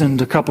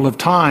imprisoned a couple of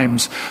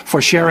times for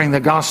sharing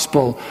the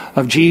gospel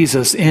of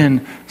Jesus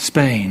in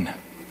Spain.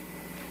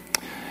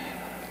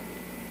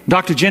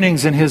 Dr.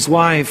 Jennings and his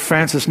wife,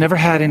 Frances, never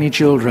had any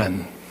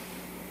children.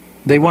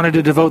 They wanted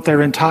to devote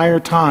their entire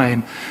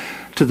time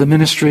to the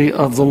ministry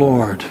of the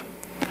Lord.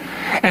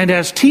 And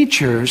as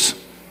teachers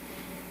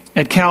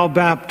at Cal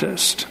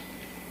Baptist,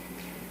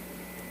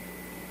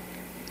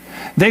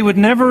 they would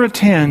never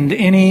attend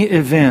any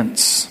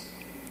events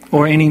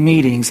or any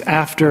meetings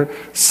after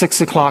 6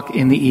 o'clock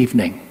in the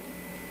evening.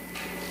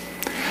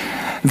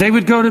 They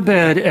would go to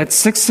bed at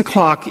 6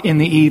 o'clock in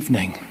the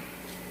evening,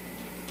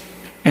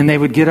 and they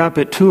would get up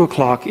at 2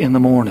 o'clock in the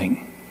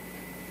morning,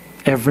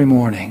 every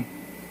morning.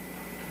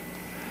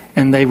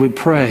 And they would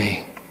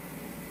pray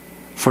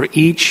for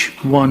each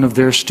one of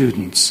their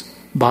students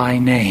by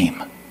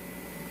name.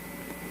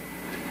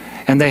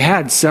 And they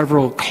had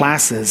several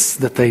classes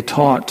that they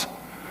taught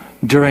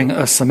during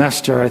a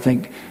semester. I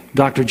think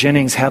Dr.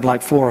 Jennings had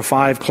like 4 or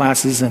 5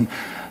 classes, and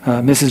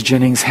Mrs.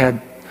 Jennings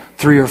had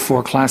 3 or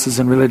 4 classes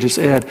in religious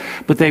ed.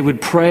 But they would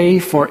pray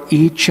for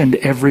each and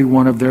every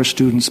one of their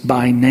students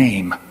by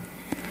name.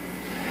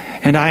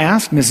 And I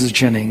asked Mrs.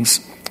 Jennings,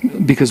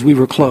 because we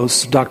were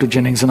close, Dr.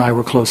 Jennings and I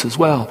were close as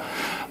well,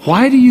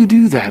 "Why do you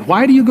do that?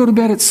 Why do you go to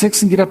bed at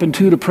 6 and get up at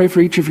 2 to pray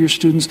for each of your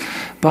students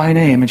by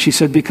name?" And she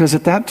said, "Because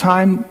at that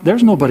time,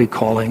 there's nobody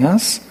calling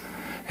us,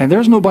 and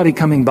there's nobody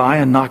coming by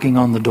and knocking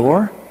on the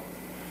door.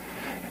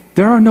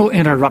 There are no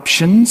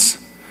interruptions,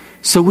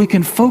 so we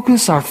can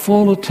focus our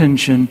full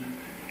attention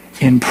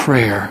in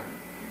prayer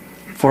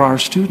for our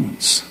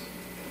students."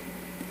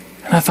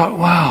 And I thought,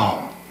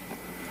 wow,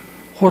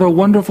 what a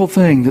wonderful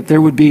thing that there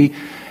would be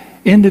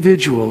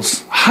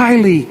individuals,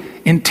 highly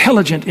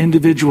intelligent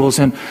individuals,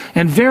 and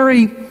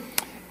very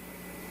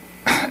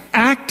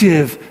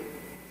active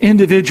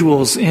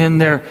individuals in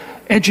their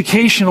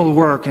educational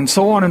work and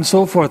so on and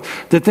so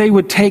forth, that they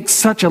would take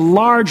such a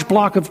large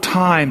block of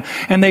time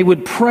and they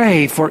would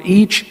pray for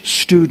each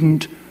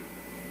student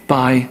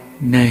by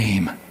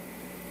name.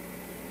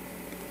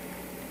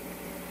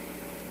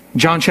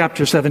 John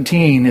chapter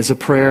 17 is a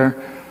prayer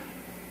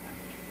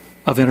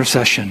of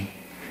intercession.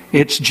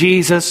 It's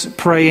Jesus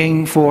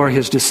praying for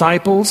his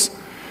disciples,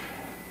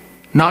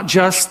 not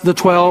just the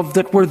 12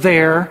 that were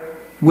there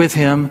with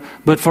him,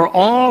 but for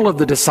all of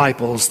the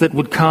disciples that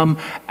would come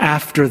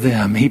after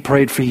them. He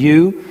prayed for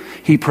you.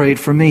 He prayed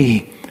for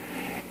me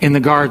in the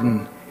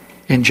garden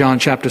in John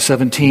chapter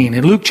 17.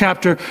 In Luke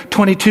chapter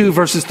 22,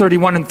 verses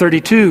 31 and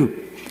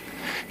 32,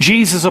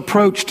 Jesus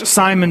approached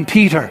Simon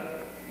Peter.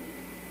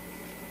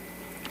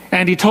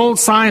 And he told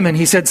Simon,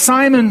 he said,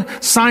 "Simon,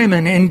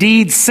 Simon,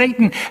 indeed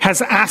Satan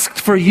has asked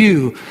for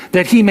you,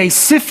 that he may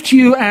sift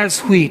you as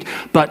wheat.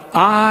 But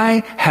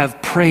I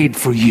have prayed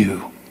for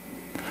you.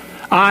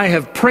 I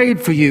have prayed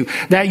for you,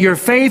 that your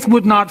faith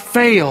would not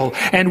fail.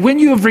 And when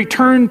you have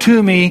returned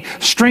to me,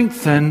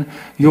 strengthen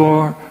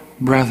your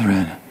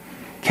brethren."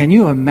 Can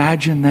you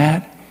imagine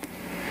that?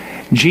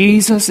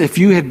 Jesus, if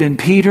you had been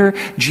Peter,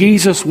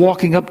 Jesus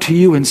walking up to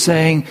you and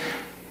saying,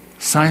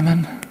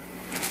 "Simon,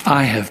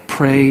 I have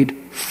prayed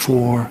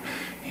for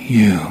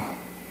you."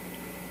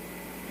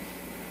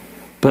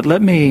 But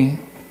let me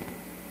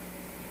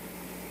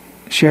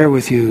share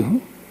with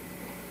you,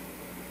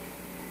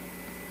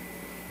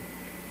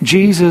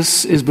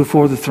 Jesus is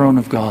before the throne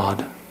of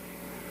God,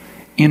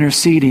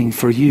 interceding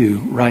for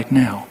you right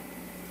now.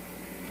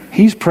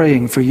 He's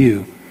praying for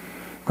you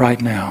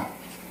right now.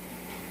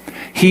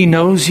 He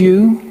knows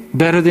you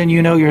better than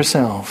you know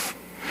yourself.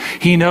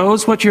 He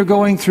knows what you're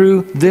going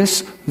through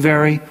this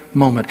very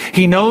moment.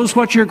 He knows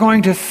what you're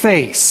going to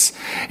face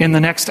in the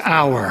next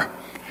hour.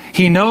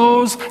 He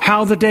knows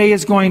how the day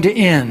is going to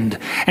end.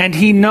 And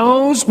He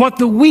knows what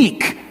the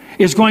week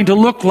is going to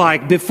look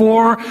like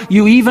before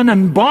you even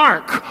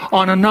embark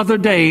on another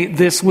day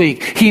this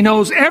week. He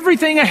knows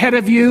everything ahead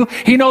of you.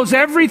 He knows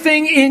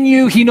everything in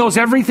you. He knows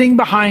everything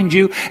behind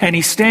you. And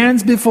He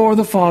stands before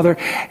the Father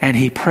and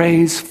He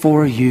prays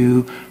for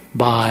you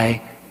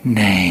by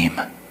name.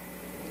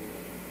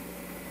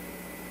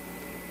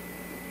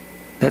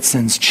 That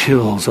sends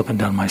chills up and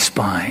down my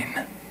spine.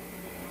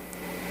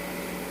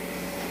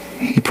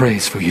 He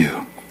prays for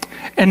you.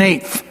 An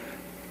eighth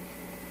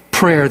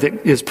prayer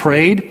that is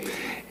prayed,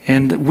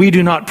 and we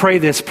do not pray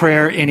this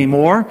prayer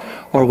anymore,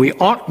 or we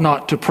ought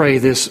not to pray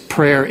this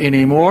prayer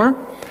anymore.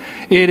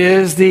 It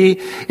is the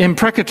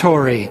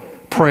imprecatory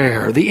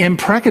prayer. The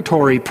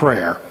imprecatory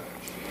prayer.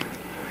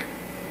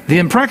 The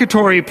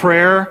imprecatory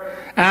prayer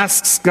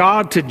asks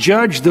God to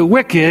judge the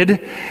wicked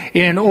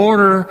in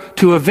order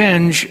to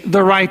avenge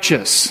the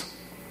righteous.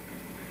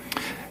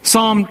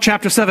 Psalm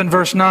chapter 7,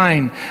 verse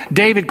 9,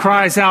 David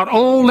cries out,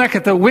 "Oh,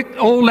 let the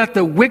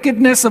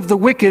wickedness of the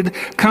wicked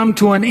come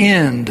to an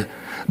end,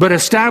 but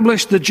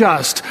establish the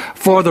just,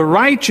 for the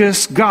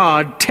righteous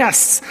God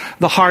tests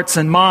the hearts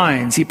and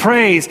minds." He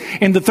prays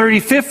in the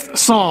 35th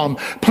Psalm,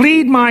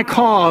 "Plead my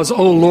cause,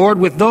 O Lord,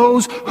 with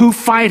those who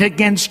fight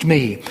against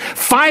me.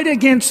 Fight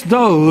against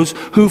those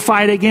who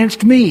fight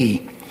against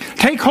me.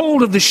 Take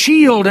hold of the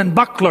shield and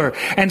buckler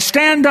and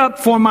stand up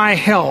for my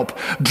help.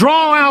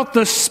 Draw out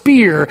the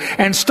spear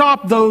and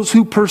stop those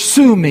who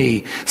pursue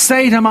me.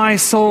 Say to my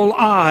soul,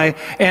 I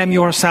am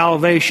your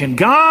salvation."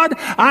 God,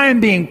 I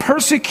am being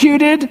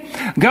persecuted.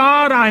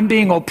 God, I am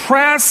being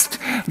oppressed.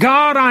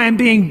 God, I am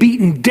being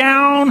beaten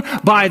down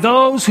by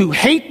those who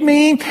hate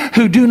me,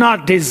 who do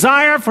not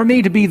desire for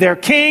me to be their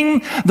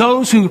king,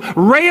 those who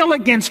rail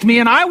against me.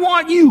 And I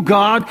want you,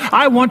 God,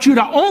 I want you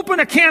to open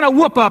a can of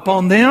whoop up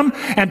on them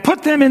and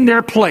put them in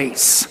their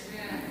place.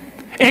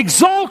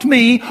 Exalt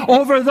me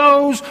over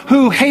those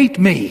who hate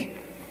me.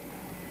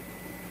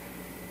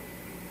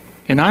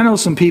 And I know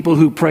some people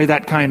who pray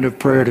that kind of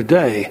prayer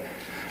today,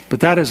 but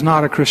that is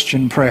not a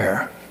Christian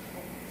prayer.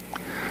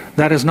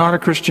 That is not a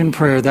Christian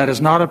prayer. That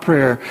is not a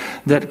prayer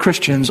that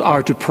Christians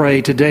are to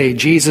pray today.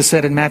 Jesus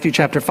said in Matthew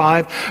chapter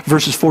 5,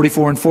 verses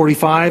 44 and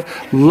 45,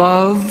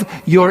 "Love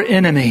your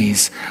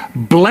enemies.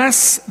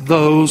 Bless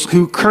those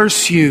who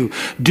curse you.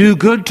 Do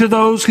good to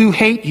those who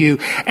hate you.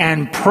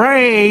 And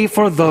pray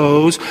for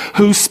those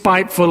who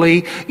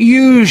spitefully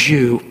use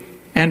you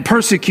and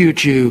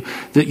persecute you,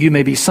 that you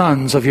may be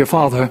sons of your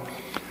Father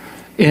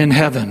in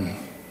heaven."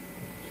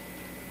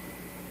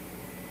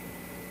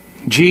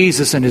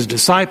 Jesus and His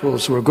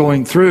disciples were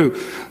going through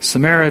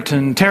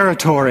Samaritan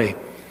territory,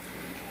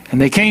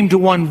 and they came to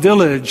one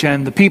village,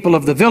 and the people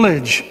of the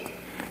village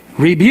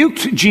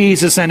rebuked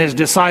Jesus and His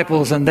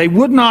disciples, and they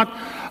would not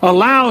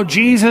allow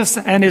Jesus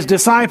and His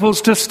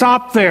disciples to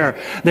stop there.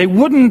 They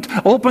wouldn't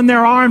open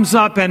their arms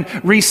up and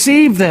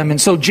receive them.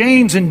 And so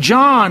James and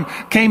John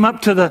came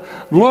up to the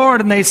Lord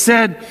and they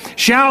said,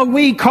 "Shall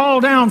we call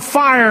down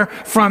fire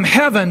from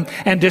heaven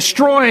and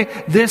destroy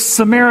this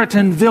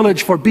Samaritan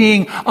village for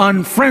being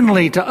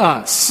unfriendly to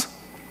us?"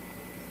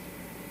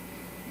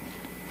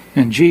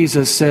 And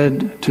Jesus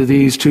said to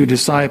these two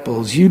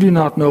disciples, "You do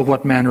not know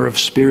what manner of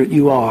spirit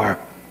you are.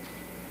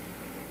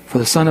 For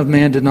the Son of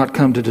Man did not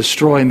come to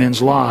destroy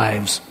men's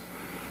lives,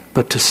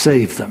 but to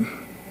save them."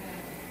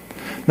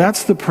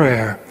 That's the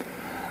prayer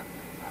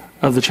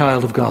of the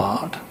child of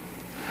God.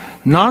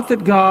 Not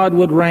that God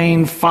would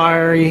rain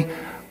fiery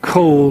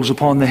coals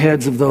upon the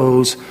heads of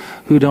those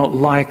who don't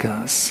like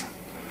us,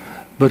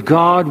 but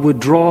God would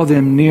draw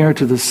them near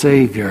to the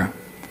Savior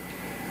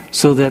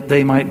so that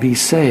they might be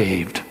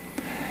saved.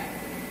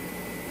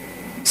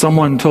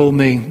 Someone told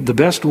me the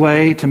best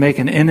way to make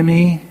an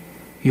enemy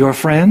your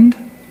friend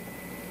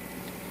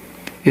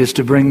is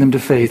to bring them to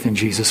faith in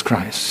Jesus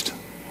Christ.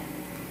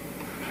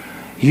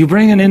 You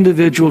bring an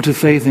individual to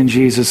faith in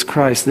Jesus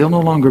Christ, they'll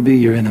no longer be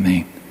your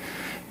enemy.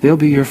 They'll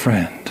be your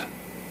friend.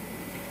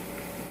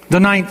 The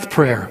 9th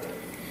prayer,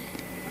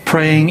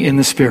 praying in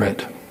the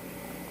Spirit.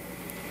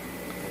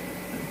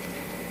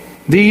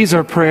 These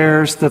are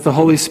prayers that the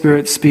Holy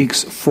Spirit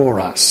speaks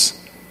for us.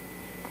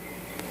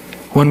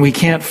 When we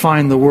can't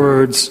find the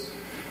words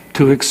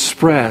to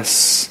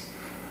express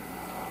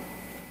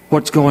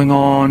what's going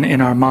on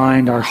in our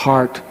mind, our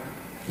heart,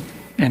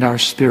 and our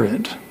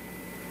spirit.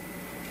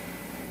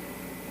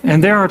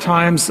 And there are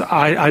times,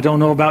 I don't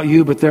know about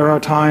you, but there are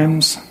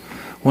times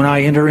when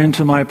I enter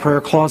into my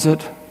prayer closet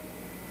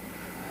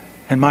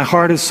and my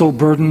heart is so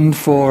burdened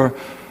for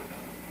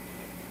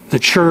the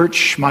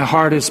church, my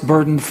heart is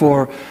burdened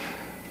for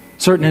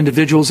certain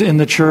individuals in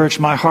the church,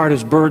 my heart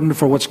is burdened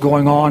for what's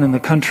going on in the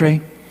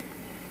country,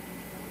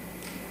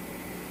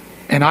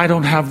 and I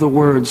don't have the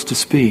words to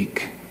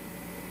speak.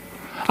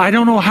 I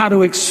don't know how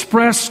to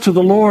express to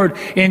the Lord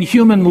in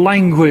human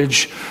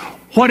language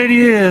what it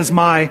is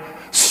my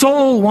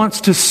soul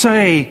wants to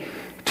say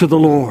to the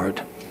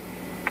Lord.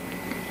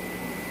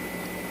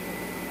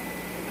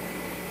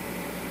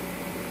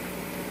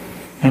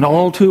 And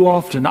all too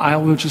often, I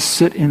will just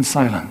sit in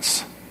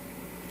silence.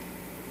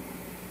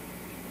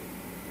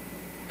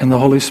 And the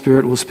Holy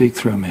Spirit will speak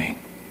through me.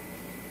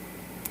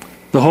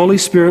 The Holy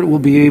Spirit will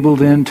be able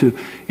then to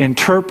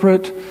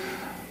interpret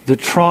the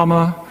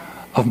trauma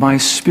of my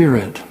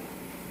spirit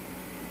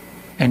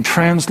and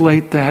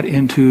translate that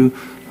into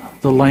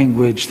the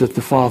language that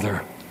the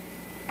Father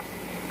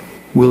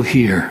will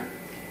hear.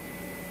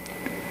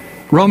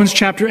 Romans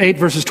chapter 8,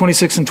 verses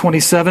 26 and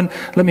 27.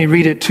 Let me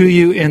read it to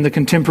you in the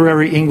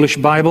Contemporary English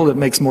Bible. It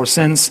makes more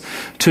sense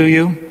to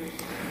you.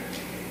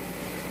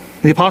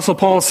 The Apostle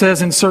Paul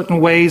says, in certain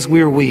ways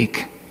we're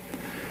weak,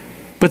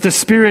 but the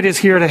Spirit is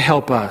here to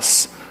help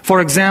us. For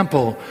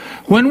example,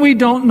 when we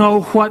don't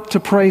know what to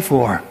pray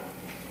for,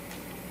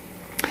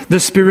 the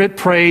Spirit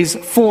prays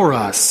for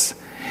us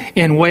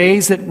in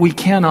ways that we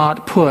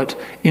cannot put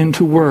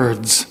into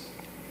words.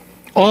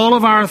 All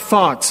of our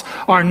thoughts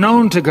are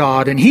known to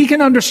God, and He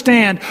can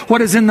understand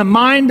what is in the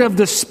mind of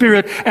the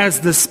Spirit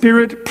as the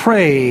Spirit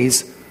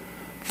prays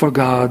for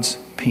God's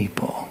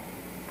people.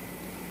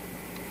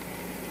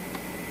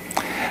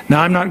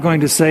 Now, I'm not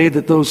going to say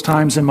that those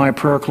times in my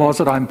prayer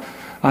closet I'm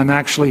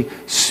actually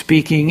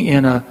speaking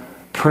in a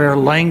prayer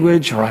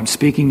language, or I'm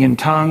speaking in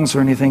tongues or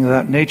anything of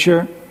that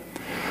nature.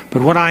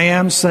 But what I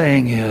am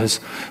saying is,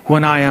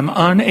 when I am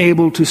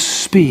unable to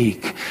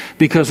speak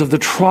because of the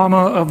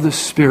trauma of the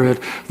Spirit,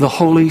 the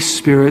Holy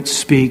Spirit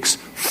speaks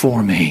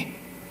for me.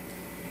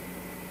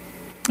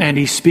 And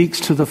He speaks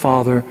to the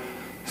Father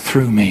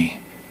through me,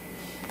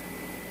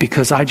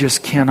 because I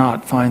just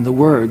cannot find the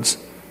words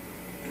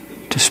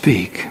to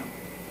speak.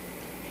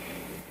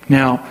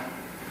 Now,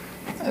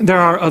 there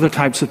are other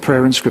types of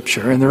prayer in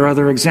Scripture, and there are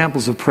other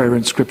examples of prayer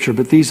in Scripture,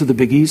 but these are the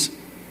biggies.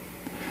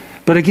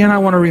 But again, I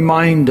want to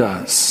remind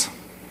us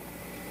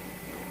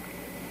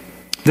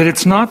that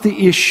it's not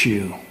the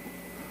issue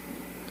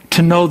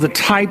to know the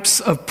types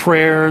of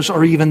prayers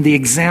or even the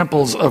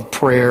examples of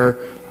prayer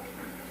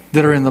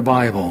that are in the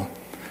Bible.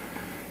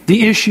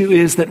 The issue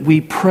is that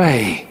we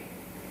pray.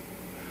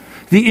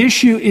 The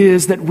issue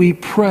is that we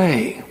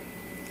pray.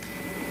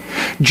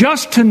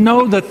 Just to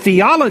know the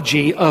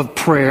theology of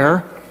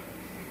prayer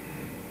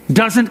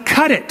doesn't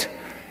cut it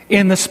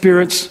in the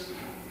Spirit's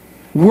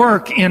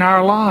work in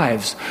our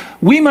lives.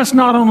 We must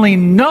not only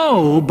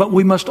know, but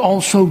we must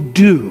also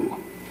do.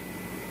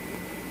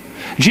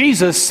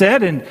 Jesus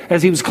said, and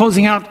as He was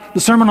closing out the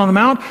Sermon on the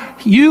Mount,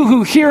 "You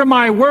who hear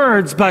my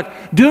words but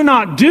do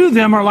not do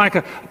them are like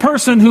a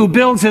person who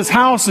builds his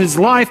house, his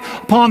life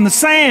upon the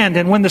sand.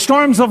 And when the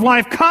storms of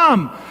life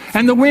come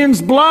and the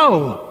winds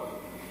blow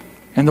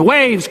and the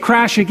waves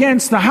crash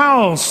against the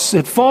house,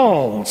 it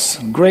falls.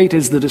 Great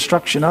is the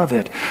destruction of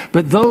it.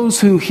 But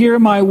those who hear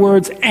my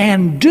words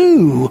and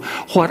do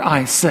what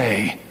I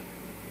say,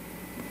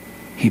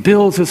 he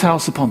builds his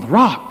house upon the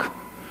rock.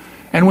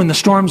 And when the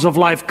storms of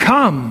life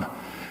come,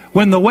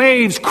 when the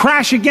waves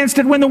crash against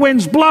it, when the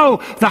winds blow,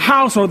 the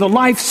house or the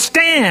life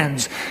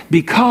stands,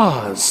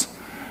 because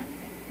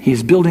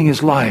he's building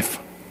his life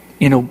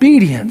in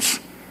obedience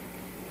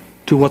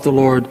to what the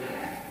Lord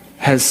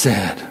has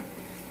said."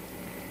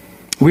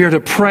 We are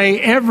to pray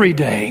every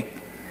day,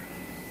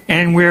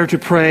 and we are to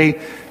pray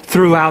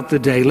throughout the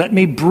day. Let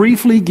me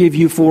briefly give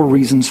you 4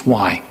 reasons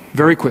why,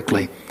 very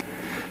quickly.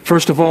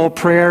 First of all,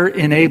 prayer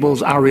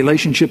enables our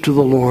relationship to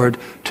the Lord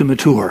to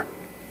mature.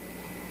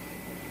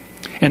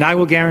 And I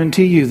will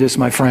guarantee you this,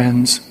 my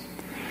friends.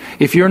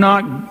 If you're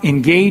not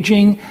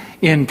engaging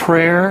in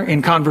prayer,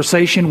 in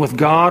conversation with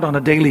God on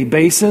a daily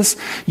basis,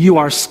 you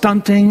are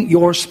stunting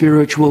your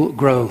spiritual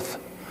growth.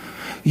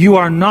 You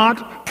are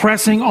not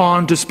pressing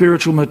on to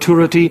spiritual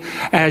maturity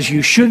as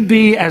you should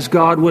be, as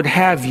God would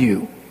have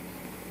you.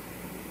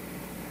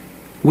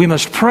 We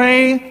must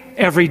pray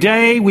every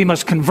day. We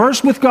must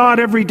converse with God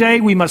every day.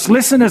 We must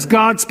listen as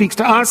God speaks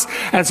to us,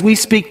 as we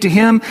speak to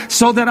Him,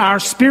 so that our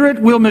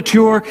spirit will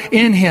mature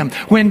in Him.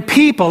 When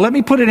people, let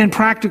me put it in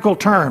practical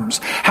terms.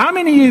 How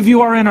many of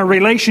you are in a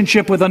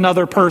relationship with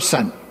another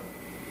person?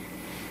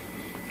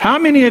 How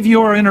many of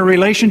you are in a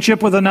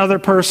relationship with another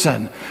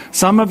person?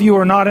 Some of you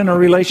are not in a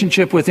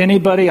relationship with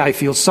anybody. I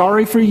feel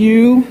sorry for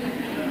you.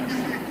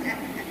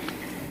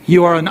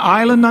 You are an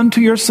island unto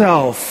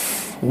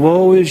yourself.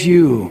 Woe is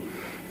you,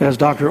 as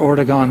Dr.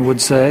 Ortegon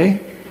would say.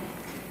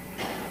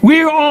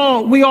 We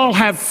all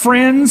have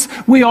friends.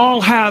 We all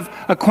have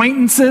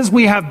acquaintances.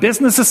 We have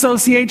business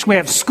associates. We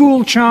have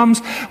school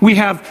chums. We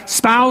have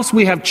spouse.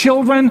 We have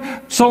children,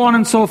 so on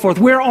and so forth.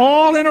 We're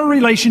all in a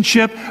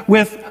relationship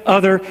with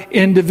other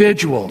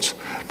individuals.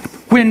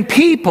 When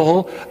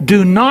people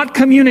do not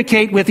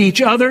communicate with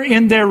each other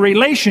in their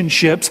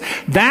relationships,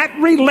 that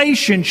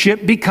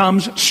relationship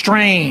becomes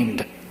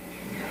strained.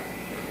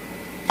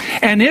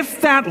 And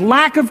if that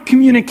lack of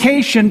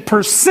communication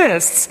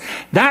persists,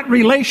 that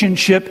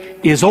relationship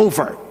is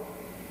over.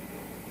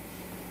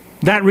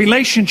 That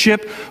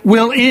relationship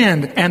will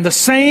end. And the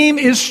same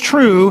is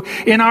true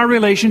in our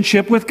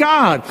relationship with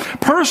God.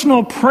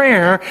 Personal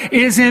prayer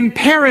is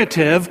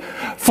imperative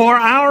for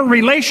our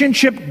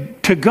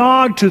relationship to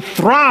God to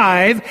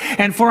thrive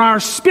and for our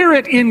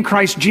spirit in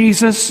Christ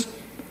Jesus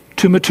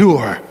to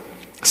mature.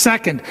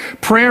 Second,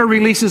 prayer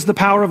releases the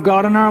power of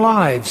God in our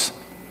lives.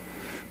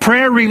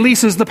 Prayer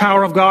releases the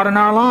power of God in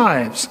our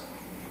lives.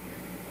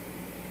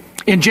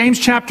 In James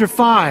chapter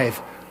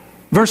 5,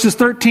 verses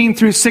 13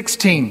 through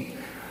 16,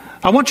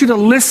 I want you to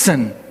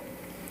listen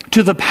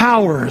to the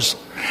powers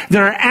that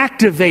are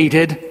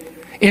activated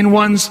in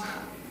one's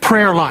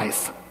prayer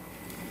life.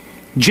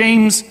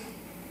 James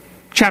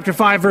chapter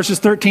 5, verses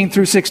 13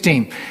 through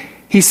 16.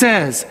 He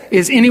says,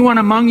 "Is anyone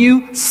among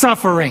you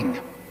suffering?"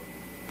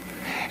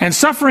 And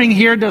suffering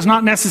here does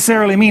not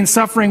necessarily mean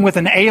suffering with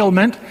an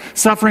ailment,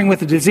 suffering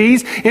with a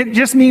disease. It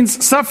just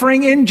means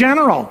suffering in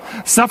general.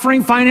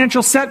 Suffering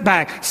financial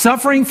setback,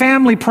 suffering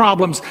family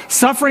problems,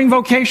 suffering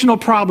vocational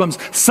problems,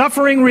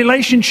 suffering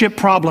relationship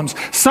problems,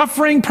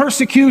 suffering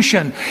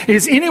persecution.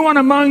 Is anyone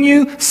among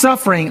you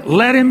suffering?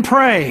 Let him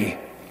pray.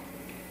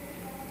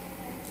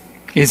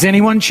 Is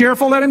anyone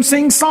cheerful? Let him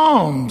sing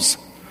psalms.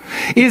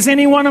 Is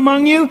anyone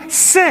among you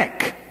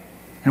sick?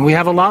 And we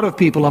have a lot of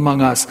people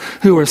among us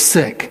who are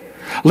sick.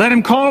 Let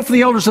him call for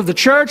the elders of the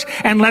church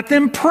and let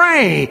them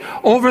pray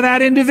over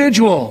that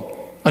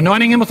individual,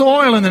 anointing him with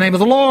oil in the name of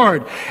the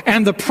Lord.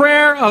 And the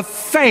prayer of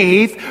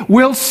faith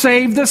will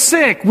save the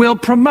sick, will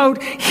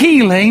promote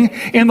healing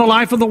in the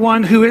life of the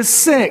one who is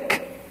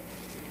sick.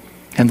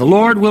 And the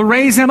Lord will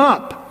raise him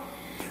up.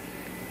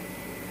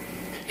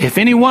 If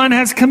anyone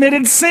has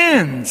committed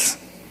sins,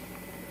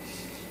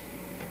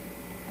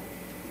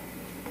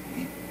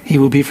 he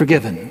will be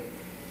forgiven.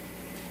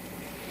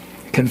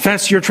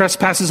 Confess your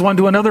trespasses one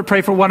to another,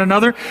 pray for one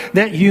another,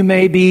 that you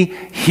may be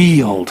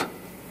healed.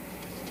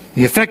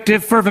 The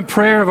effective, fervent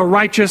prayer of a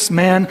righteous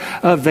man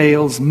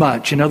avails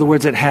much. In other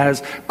words, it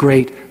has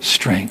great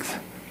strength.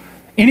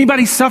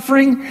 Anybody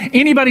suffering?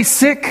 Anybody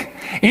sick?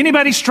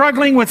 Anybody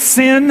struggling with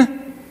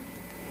sin?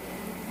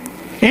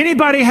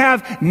 Anybody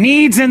have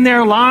needs in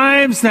their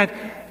lives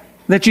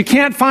that you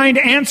can't find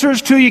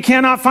answers to, you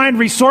cannot find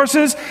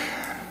resources?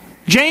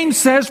 James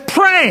says,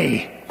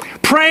 pray.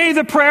 Pray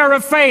the prayer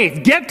of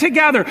faith. Get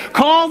together.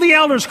 Call the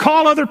elders.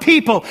 Call other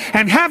people.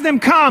 And have them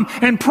come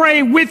and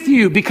pray with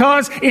you.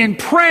 Because in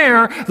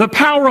prayer, the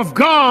power of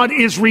God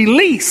is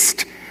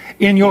released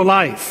in your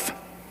life.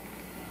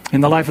 In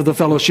the life of the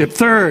fellowship.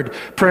 Third,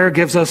 prayer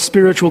gives us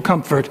spiritual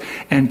comfort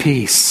and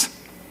peace.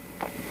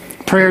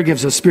 Prayer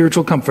gives us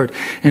spiritual comfort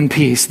and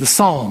peace. The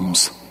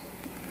Psalms.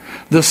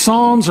 The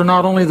Psalms are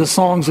not only the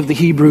songs of the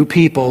Hebrew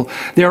people,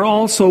 they're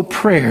also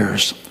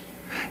prayers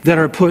that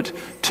are put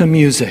to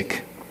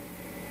music.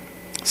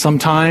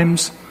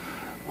 Sometimes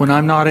when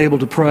I'm not able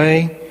to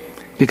pray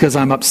because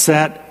I'm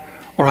upset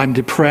or I'm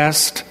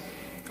depressed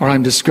or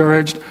I'm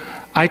discouraged,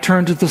 I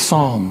turn to the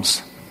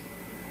Psalms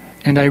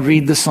and I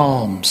read the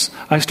Psalms.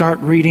 I start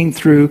reading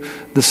through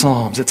the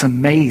Psalms. It's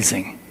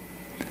amazing.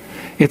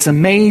 It's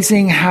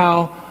amazing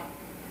how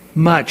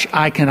much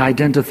I can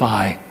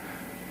identify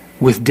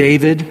with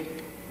David,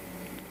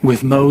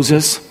 with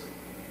Moses,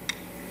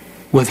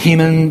 with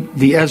Heman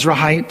the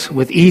Ezrahite,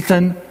 with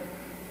Ethan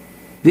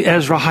the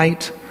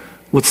Ezrahite,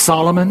 with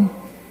Solomon,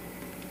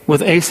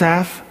 with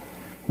Asaph,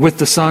 with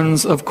the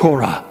sons of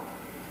Korah,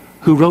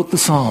 who wrote the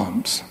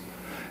Psalms.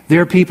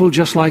 They're people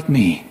just like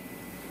me.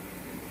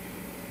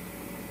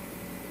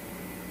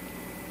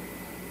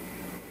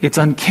 It's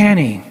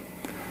uncanny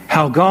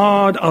how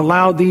God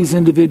allowed these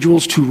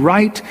individuals to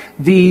write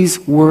these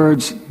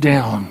words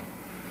down,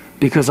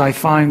 because I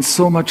find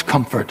so much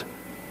comfort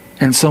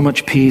and so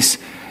much peace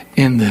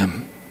in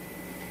them.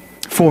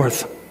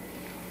 Fourth,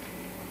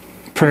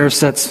 prayer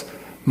sets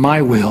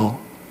my will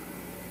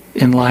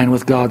in line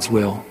with God's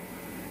will.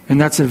 And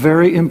that's a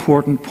very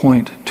important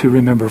point to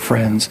remember,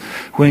 friends.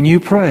 When you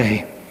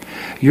pray,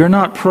 you're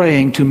not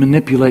praying to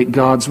manipulate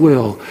God's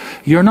will.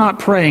 You're not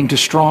praying to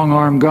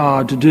strong-arm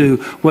God to do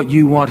what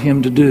you want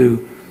Him to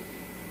do.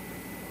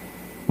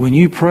 When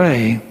you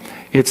pray,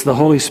 it's the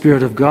Holy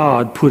Spirit of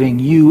God putting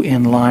you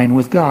in line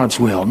with God's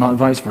will, not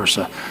vice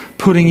versa.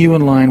 Putting you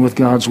in line with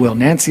God's will.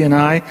 Nancy and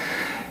I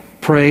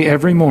pray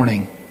every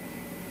morning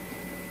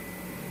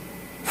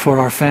for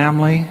our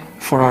family,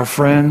 for our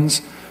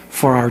friends,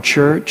 for our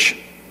church.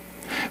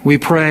 We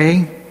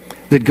pray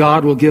that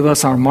God will give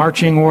us our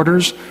marching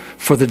orders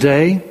for the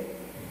day.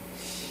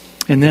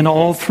 And then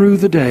all through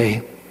the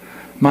day,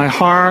 my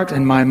heart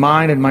and my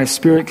mind and my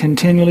spirit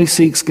continually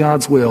seeks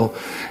God's will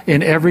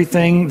in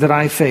everything that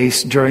I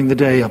face during the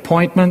day.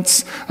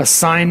 Appointments,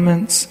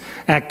 assignments,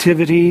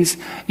 activities,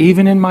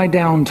 even in my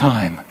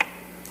downtime.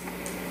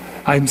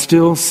 I'm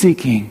still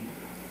seeking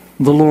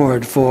the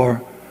Lord for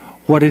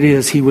what it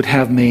is He would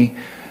have me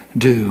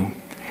do.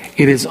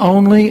 It is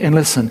only, and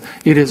listen,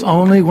 it is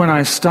only when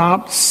I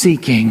stop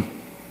seeking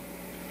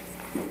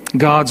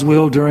God's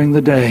will during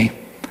the day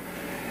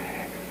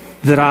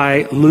that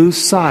I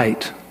lose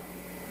sight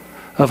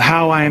of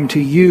how I am to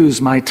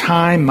use my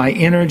time, my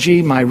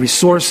energy, my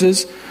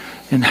resources,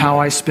 and how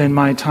I spend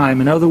my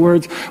time. In other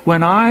words,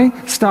 when I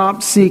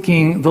stop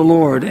seeking the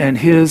Lord and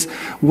His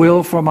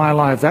will for my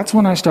life, that's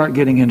when I start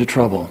getting into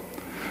trouble.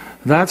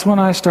 That's when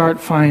I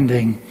start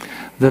finding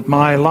that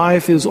my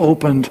life is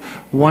opened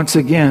once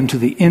again to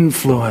the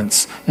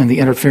influence and the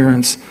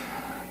interference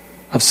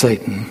of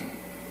Satan.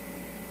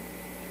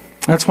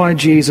 That's why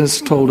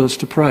Jesus told us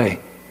to pray.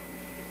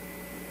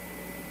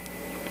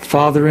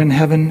 Father in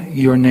heaven,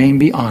 your name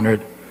be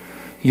honored.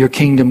 Your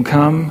kingdom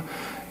come,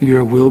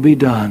 your will be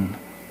done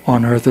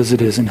on earth as it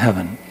is in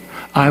heaven.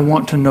 I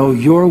want to know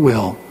your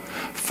will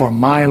for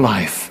my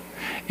life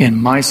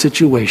in my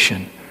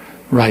situation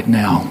right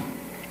now.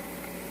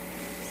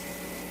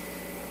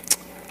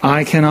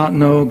 I cannot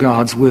know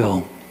God's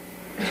will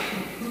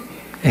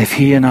if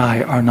He and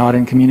I are not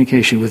in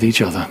communication with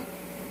each other.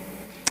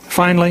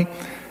 Finally,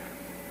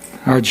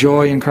 our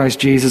joy in Christ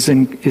Jesus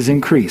is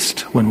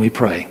increased when we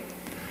pray.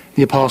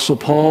 The Apostle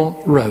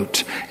Paul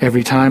wrote,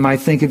 "Every time I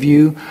think of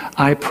you,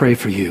 I pray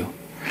for you.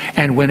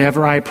 And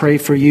whenever I pray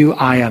for you,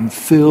 I am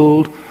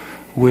filled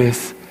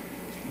with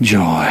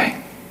joy."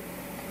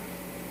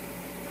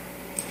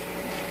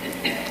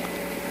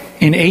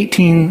 In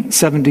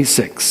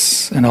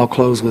 1876, and I'll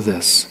close with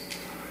this.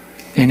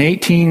 In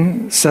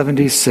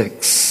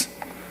 1876,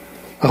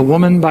 a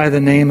woman by the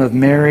name of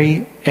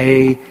Mary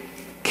A.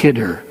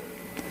 Kidder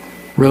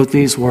wrote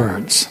these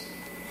words.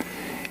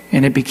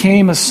 And it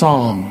became a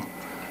song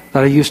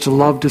that I used to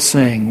love to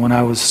sing when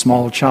I was a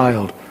small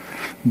child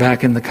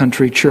back in the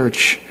country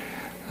church,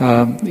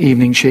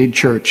 Evening Shade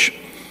Church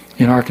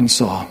in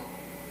Arkansas.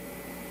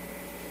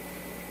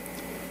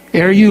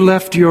 Ere you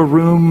left your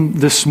room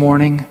this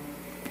morning,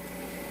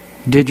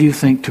 did you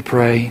think to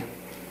pray?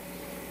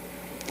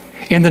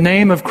 In the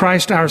name of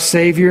Christ our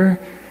Savior,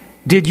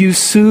 did you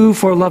sue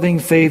for loving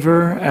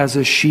favor as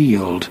a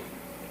shield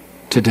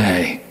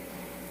today?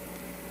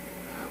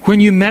 When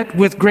you met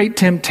with great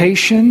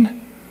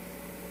temptation,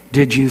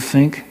 did you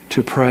think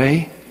to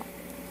pray?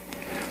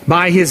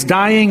 By His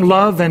dying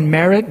love and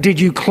merit, did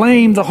you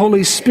claim the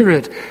Holy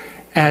Spirit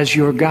as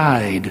your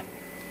guide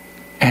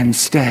and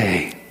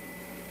stay?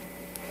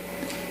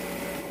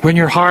 When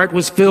your heart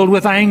was filled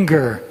with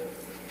anger,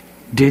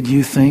 did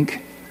you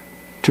think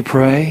to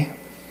pray?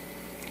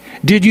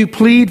 Did you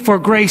plead for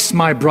grace,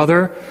 my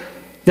brother,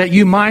 that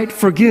you might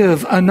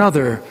forgive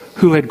another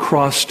who had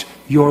crossed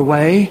your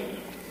way?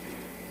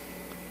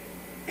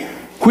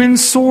 When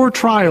sore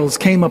trials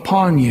came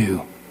upon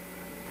you,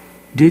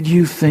 did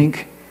you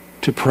think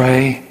to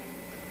pray?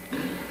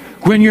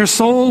 When your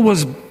soul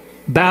was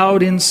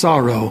bowed in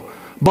sorrow,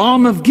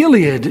 balm of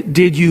Gilead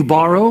did you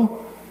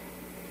borrow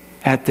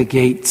at the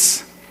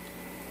gates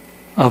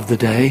of the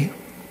day?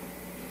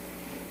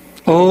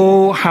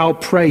 Oh, how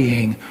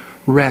praying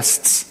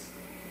rests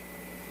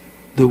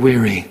the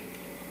weary.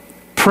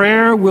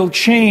 Prayer will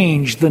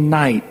change the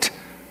night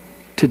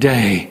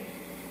today.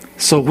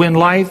 So when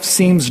life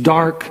seems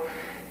dark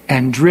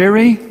and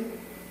dreary,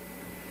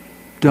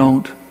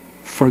 don't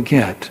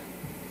forget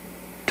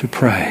to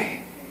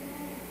pray.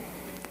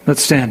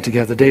 Let's stand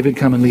together. David,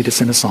 come and lead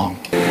us in a song.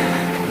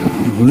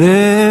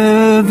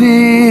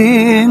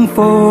 Living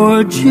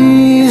for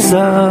Jesus,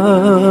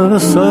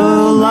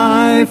 a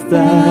life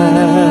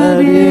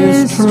that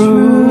is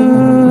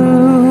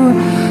true,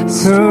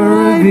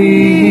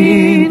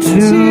 serving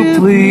to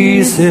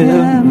please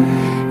Him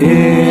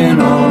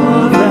in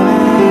all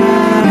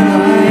that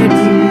I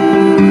do,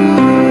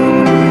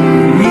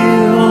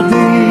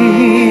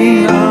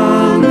 yielding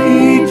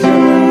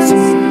allegiance,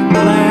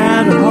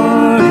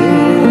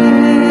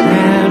 glad-hearted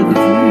and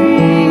free.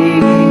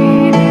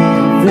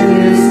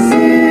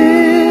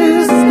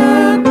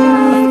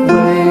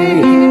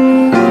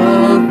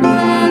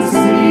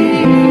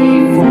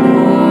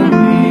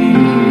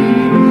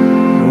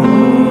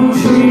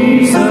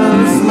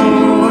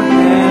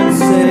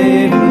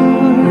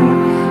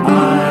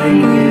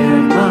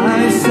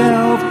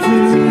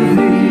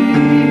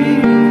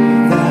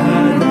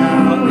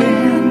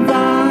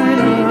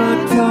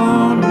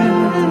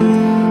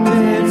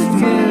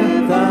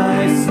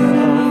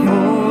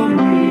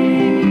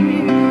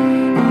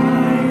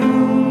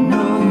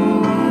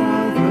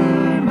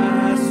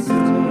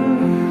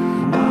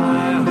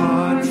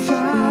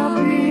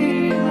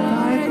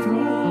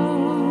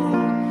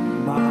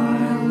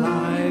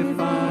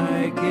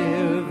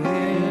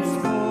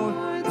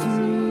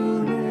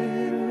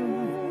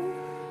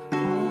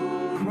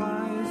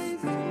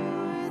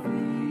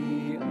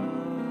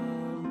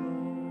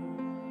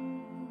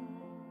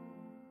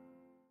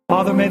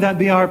 Father, may that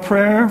be our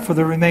prayer for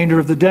the remainder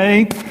of the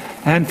day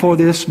and for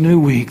this new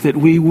week, that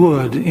we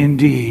would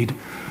indeed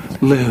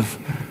live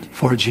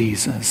for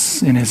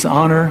Jesus. In His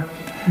honor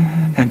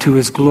and to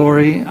His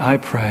glory, I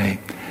pray.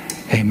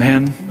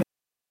 Amen.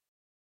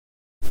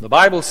 The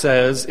Bible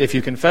says, if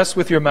you confess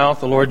with your mouth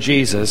the Lord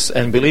Jesus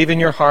and believe in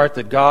your heart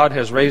that God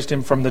has raised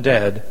Him from the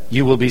dead,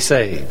 you will be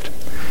saved.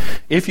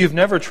 If you've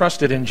never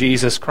trusted in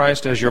Jesus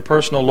Christ as your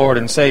personal Lord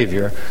and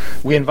Savior,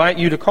 we invite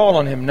you to call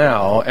on Him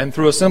now and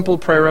through a simple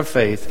prayer of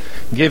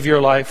faith, give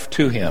your life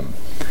to Him.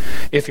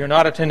 If you're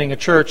not attending a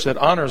church that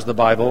honors the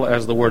Bible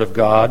as the Word of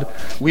God,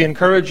 we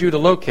encourage you to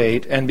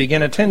locate and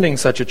begin attending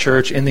such a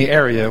church in the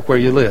area where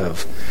you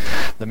live.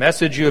 The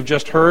message you have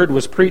just heard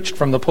was preached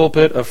from the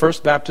pulpit of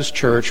First Baptist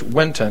Church,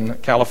 Winton,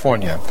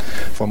 California.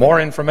 For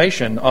more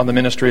information on the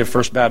ministry of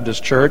First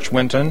Baptist Church,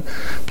 Winton,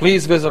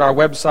 please visit our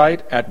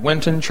website at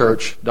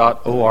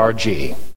wintonchurch.org.